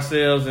put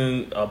ourselves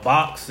in a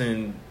box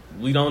and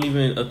we don't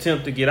even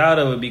attempt to get out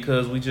of it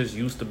because we just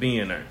used to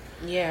being there.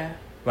 Yeah.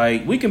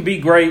 Like, we can be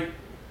great.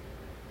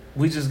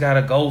 We just got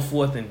to go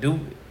forth and do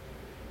it.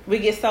 We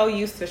get so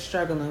used to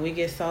struggling. We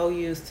get so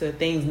used to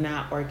things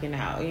not working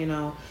out, you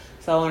know.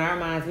 So in our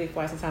minds, we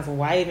feel like sometimes, well,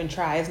 why even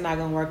try? It's not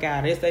going to work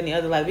out. This and the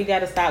other. Like, we got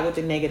to stop with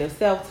the negative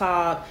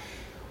self-talk.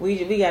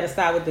 We got to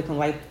stop with the,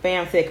 like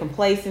Fam said,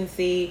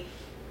 complacency.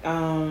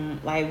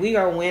 Like, we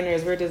are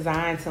winners. We're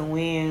designed to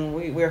win.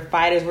 We're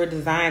fighters. We're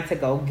designed to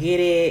go get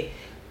it.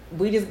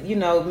 We just, you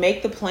know,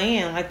 make the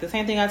plan. Like the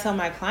same thing I tell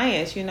my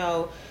clients, you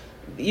know,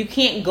 you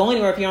can't go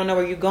anywhere if you don't know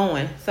where you're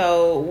going.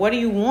 So what do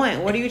you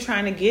want? What are you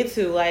trying to get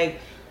to?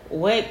 Like,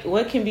 what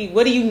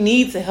do you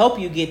need to help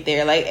you get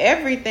there? Like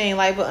everything,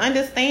 like, but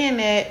understand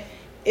that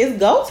it's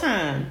go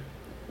time.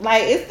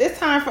 Like it's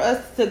time for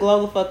us to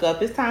glow the fuck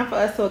up. It's time for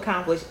us to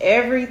accomplish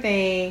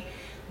everything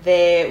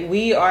that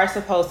we are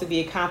supposed to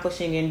be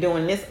accomplishing and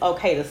doing. It's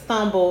okay to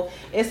stumble.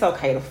 It's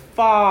okay to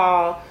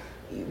fall.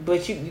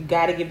 But you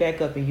got to get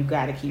back up and you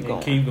got to keep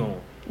going. Keep going.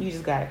 You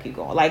just got to keep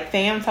going. Like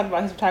Fam talked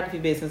about his photography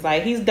business.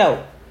 Like he's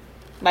dope.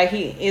 Like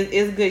he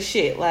is good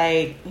shit.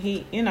 Like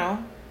he, you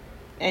know,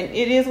 and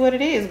it is what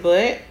it is.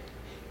 But,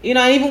 you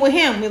know, even with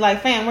him, we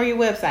like, Fam, where your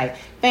website?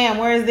 Fam,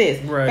 where is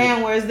this? Right.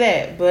 Fam, where is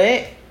that?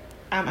 But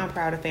I'm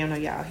proud of Fam, though,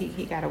 y'all.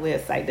 He got a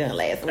website done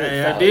last week.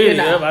 Hey, so, I did.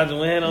 You know, Yep, I just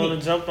went on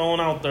and jumped on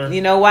out there.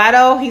 You know why,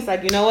 though? He's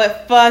like, you know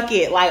what? Fuck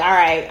it. Like, all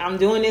right, I'm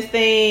doing this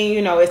thing.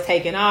 You know, it's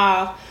taking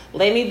off.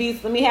 Let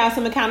me have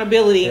some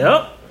accountability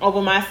over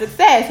my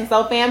success. And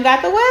so Fam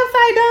got the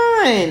website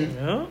done.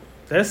 Yeah,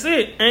 that's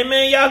it. Hey,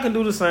 man, y'all can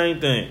do the same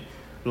thing.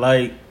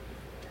 Like,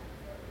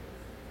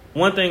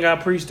 one thing I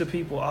preach to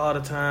people all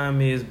the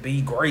time is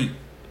be great.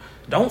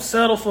 Don't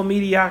settle for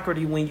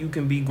mediocrity when you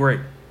can be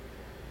great.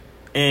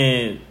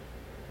 And,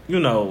 you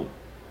know,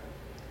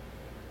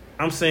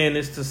 I'm saying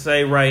this to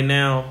say right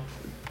now,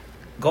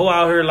 go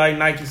out here like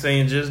Nike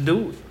saying, just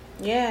do it.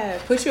 Yeah,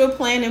 put your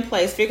plan in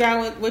place. Figure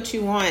out what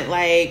you want.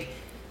 Like,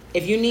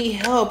 if you need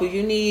help, if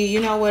you need,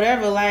 you know,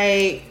 whatever,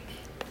 like,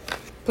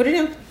 put it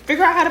in,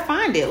 figure out how to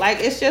find it.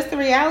 Like, it's just the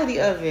reality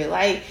of it.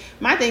 Like,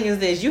 my thing is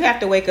this, you have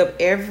to wake up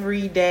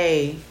every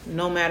day,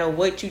 no matter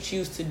what you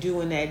choose to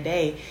do in that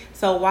day.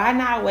 So why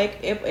not wake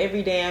up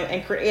every day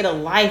and create a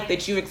life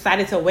that you're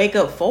excited to wake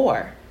up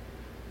for?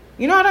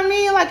 You know what I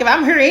mean? Like, if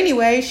I'm here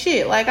anyway,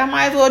 shit, like, I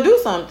might as well do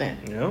something.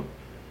 Yep.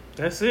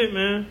 That's it,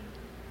 man.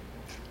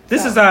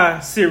 This is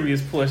our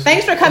serious portion.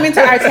 Thanks for coming to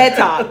our TED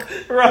Talk.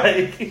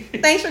 Right.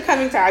 Thanks for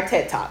coming to our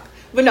TED Talk.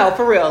 But no,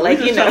 for real, like,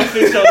 you know, trying to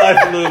fix your life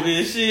a little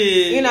bit,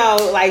 shit. You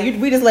know, like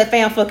we just let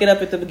Fam fuck it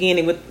up at the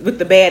beginning with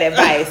the bad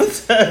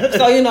advice.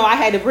 So, you know, I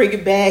had to bring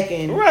it back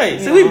and right.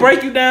 So we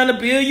break you down to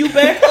build you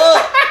back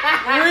up.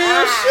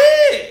 Real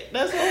shit.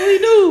 That's what we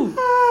do.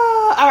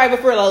 All right, but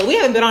for real, we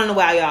haven't been on in a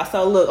while, y'all.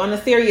 So look, on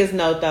a serious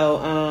note,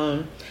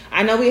 though,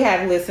 I know we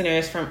have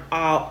listeners from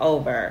all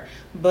over,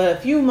 but a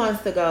few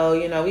months ago,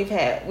 you know, we've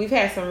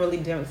had some really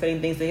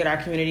devastating things that hit our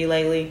community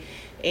lately.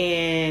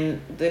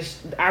 And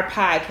our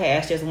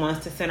podcast just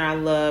wants to send our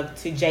love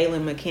to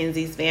Jalen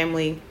McKenzie's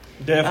family.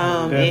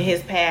 Definitely. In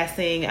his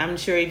passing. I'm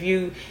sure if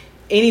you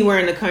anywhere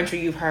in the country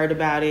you've heard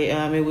about it.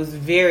 It was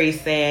very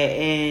sad,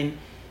 and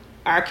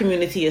our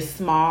community is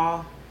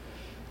small.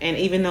 And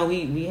even though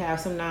we have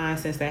some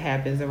nonsense that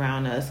happens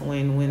around us,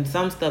 when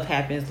some stuff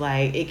happens,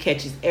 like, it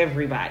catches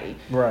everybody.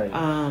 Right.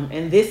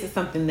 And this is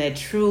something that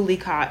truly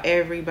caught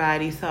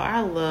everybody. So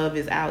our love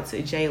is out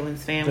to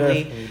Jalen's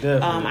family.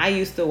 Definitely. I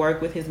used to work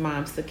with his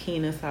mom,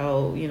 Sakina.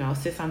 So, you know,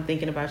 sis, I'm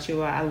thinking about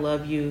you. I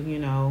love you. You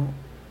know,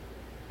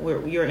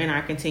 you're in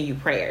our continued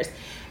prayers.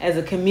 As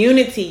a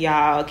community,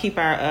 y'all, keep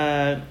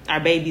our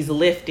babies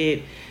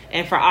lifted.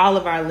 And for all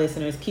of our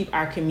listeners, keep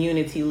our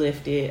community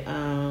lifted.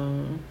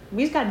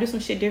 We just got to do some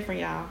shit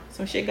different, y'all.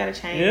 Some shit got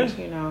to change,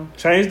 you know.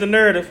 Change the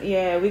narrative.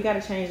 Yeah, we got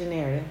to change the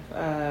narrative.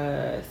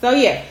 So,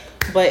 yeah.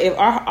 But if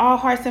all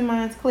hearts and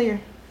minds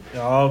clear.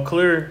 All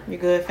clear. You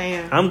good,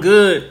 fam? I'm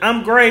good.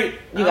 I'm great.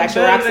 You got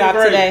your rocks out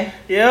today?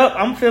 Yep,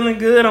 I'm feeling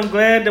good. I'm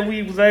glad that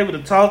we was able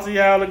to talk to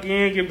y'all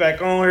again, get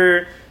back on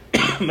here,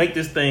 make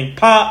this thing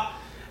pop.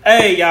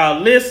 Hey, y'all,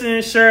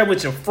 listen, share it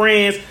with your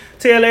friends.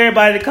 Tell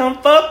everybody to come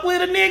fuck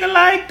with a nigga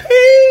like P.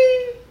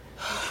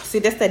 See,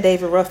 that's that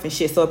David Ruffin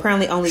shit. So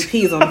apparently only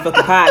P's on the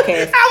fucking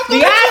podcast. Do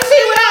y'all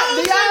see what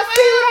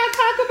I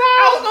talk about?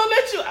 I was gonna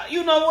let you.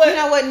 You know what? You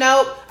know what?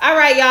 Nope. All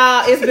right,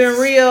 y'all. It's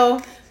been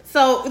real.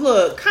 So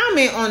look,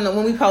 comment on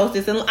when we post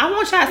this, and I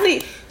want y'all to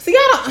see. So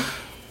y'all don't.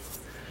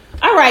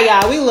 All right,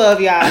 y'all. We love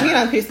y'all. He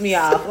done pissed me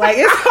off. Like,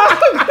 it's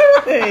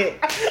all good.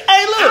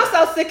 Hey, look. I'm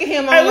so sick of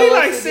him. Hey, we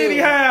like City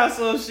High or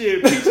some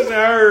shit. Peaches and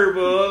Herb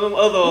or them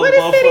other What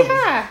is City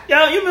High?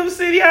 Y'all, you remember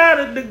City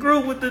High, the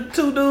group with the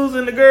two dudes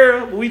and the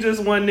girl? We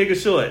just one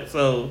nigga short.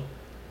 So,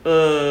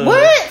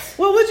 what?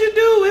 What would you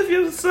do if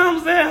your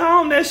son's at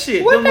home? That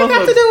shit. What that got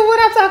to do with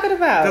what I'm talking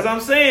about? Because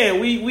I'm saying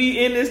we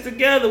in this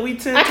together. We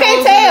 10 I toes can't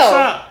in the tell.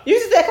 shop. You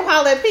just said come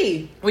holler at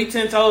P. We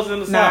 10 toes in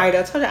the Nah,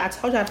 shop. I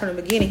told y'all from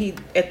the beginning. He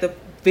at the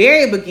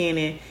very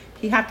beginning,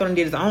 he hopped on and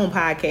did his own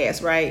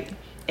podcast, right?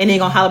 And then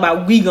gonna holler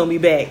about we gonna be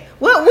back.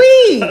 What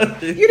we?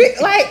 You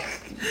did like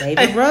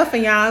Baby Ruff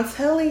and y'all. I'm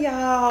telling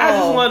y'all. I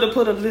just wanted to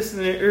put a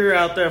listening ear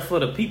out there for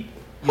the people.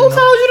 Who told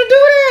you to do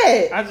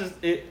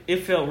that?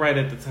 It felt right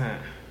at the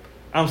time.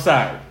 I'm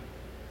sorry.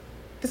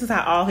 This is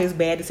how all his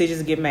bad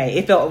decisions get made.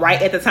 It felt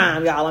right at the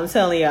time, y'all. I'm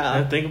telling y'all.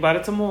 And think about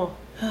it tomorrow.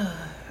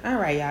 All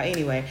right, y'all.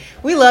 Anyway,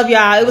 we love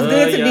y'all. It was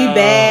good to be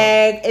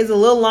back. It's a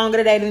little longer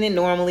today than it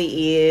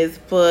normally is,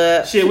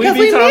 but shit, we because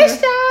be talking.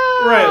 missed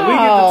y'all. Right, we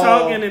get to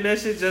talking and that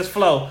shit just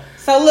flow.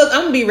 So look,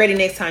 I'm gonna be ready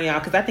next time, y'all,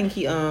 because I think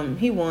he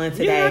won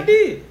today. Yeah, I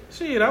did.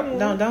 Shit, I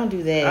won. Don't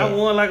do that. I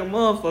won like a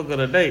motherfucker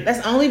today.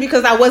 That's only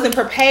because I wasn't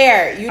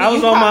prepared. I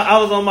was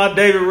on my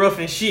David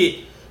Ruffin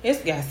shit.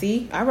 It's yeah.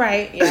 See, all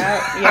right, y'all.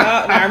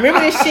 Now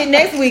remember this shit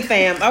next week,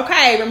 fam.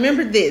 Okay,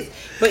 remember this.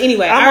 But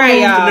anyway, I'm all right,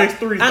 lose y'all. The next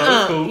 3, so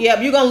it's cool.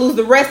 Yep, you're gonna lose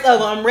the rest of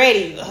them. I'm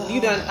ready. You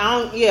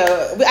done?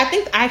 Yeah. I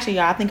think actually,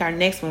 y'all. I think our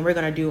next one we're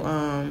gonna do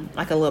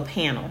like a little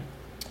panel.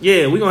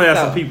 Yeah, we gonna have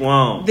some people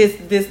on. This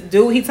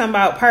dude, he talking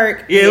about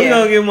Perk. Yeah, we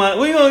gonna get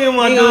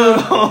my dude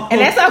on. And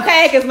that's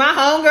okay, because my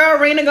homegirl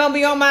Rena gonna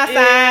be on my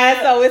side,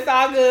 so it's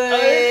all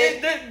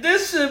good.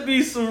 This should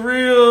be some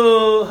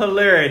real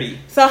hilarity.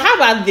 So how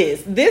about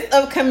this? This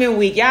upcoming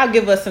week, y'all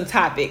give us some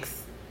topics.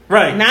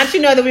 Right. Now that you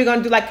know that we're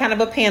gonna do like kind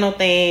of a panel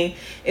thing.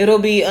 It'll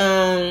be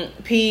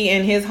P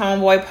and his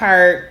homeboy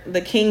Perk, the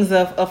kings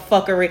of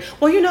fuckery.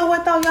 Well, you know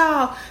what though,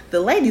 y'all?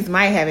 The ladies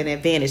might have an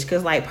advantage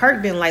because like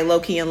Perk been like low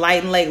key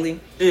enlightened lately.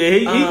 Yeah,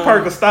 he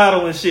Perk a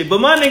style and shit. But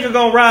my nigga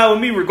gonna ride with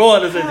me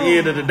regardless at the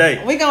end of the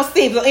day. We gonna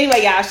see. So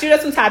anyway, y'all shoot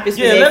us some topics.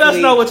 Yeah, let us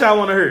know what y'all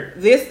want to hear.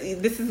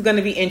 This is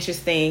gonna be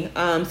interesting.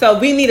 So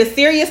we need a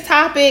serious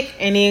topic,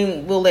 and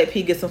then we'll let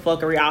P get some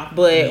fuckery off.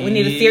 But we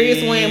need a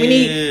serious one. We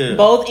need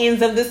both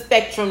ends of the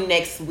spectrum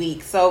next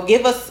week. So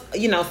give us,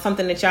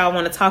 something that y'all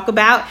want to talk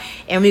about,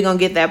 and we're gonna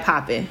get that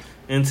popping.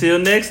 Until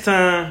next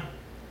time.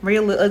 Where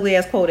your little ugly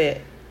ass quote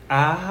at?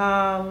 I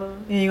holla.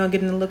 And you gonna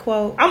get in the little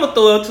quote? I'm gonna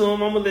throw it to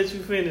him. I'm gonna let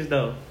you finish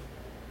though.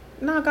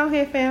 No, go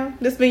ahead, fam.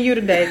 This been you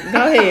today.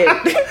 Go ahead.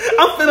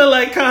 I'm feeling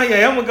like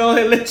Kanye. I'm gonna go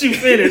ahead and let you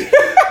finish.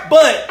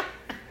 But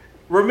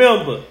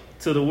remember,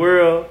 to the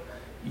world,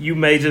 you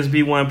may just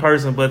be one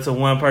person, but to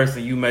one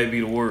person, you may be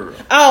the world.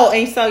 Oh,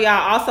 and so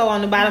y'all also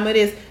on the bottom of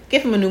this,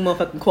 give him a new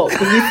motherfucking quote. We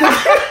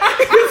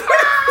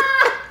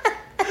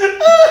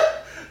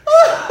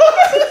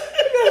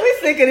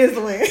sick of this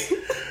one.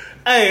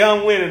 Hey,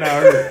 I'm winning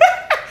already.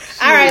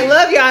 All right,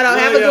 love y'all. Don't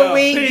have a good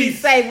week. Peace. Be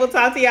safe. We'll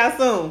talk to y'all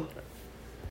soon.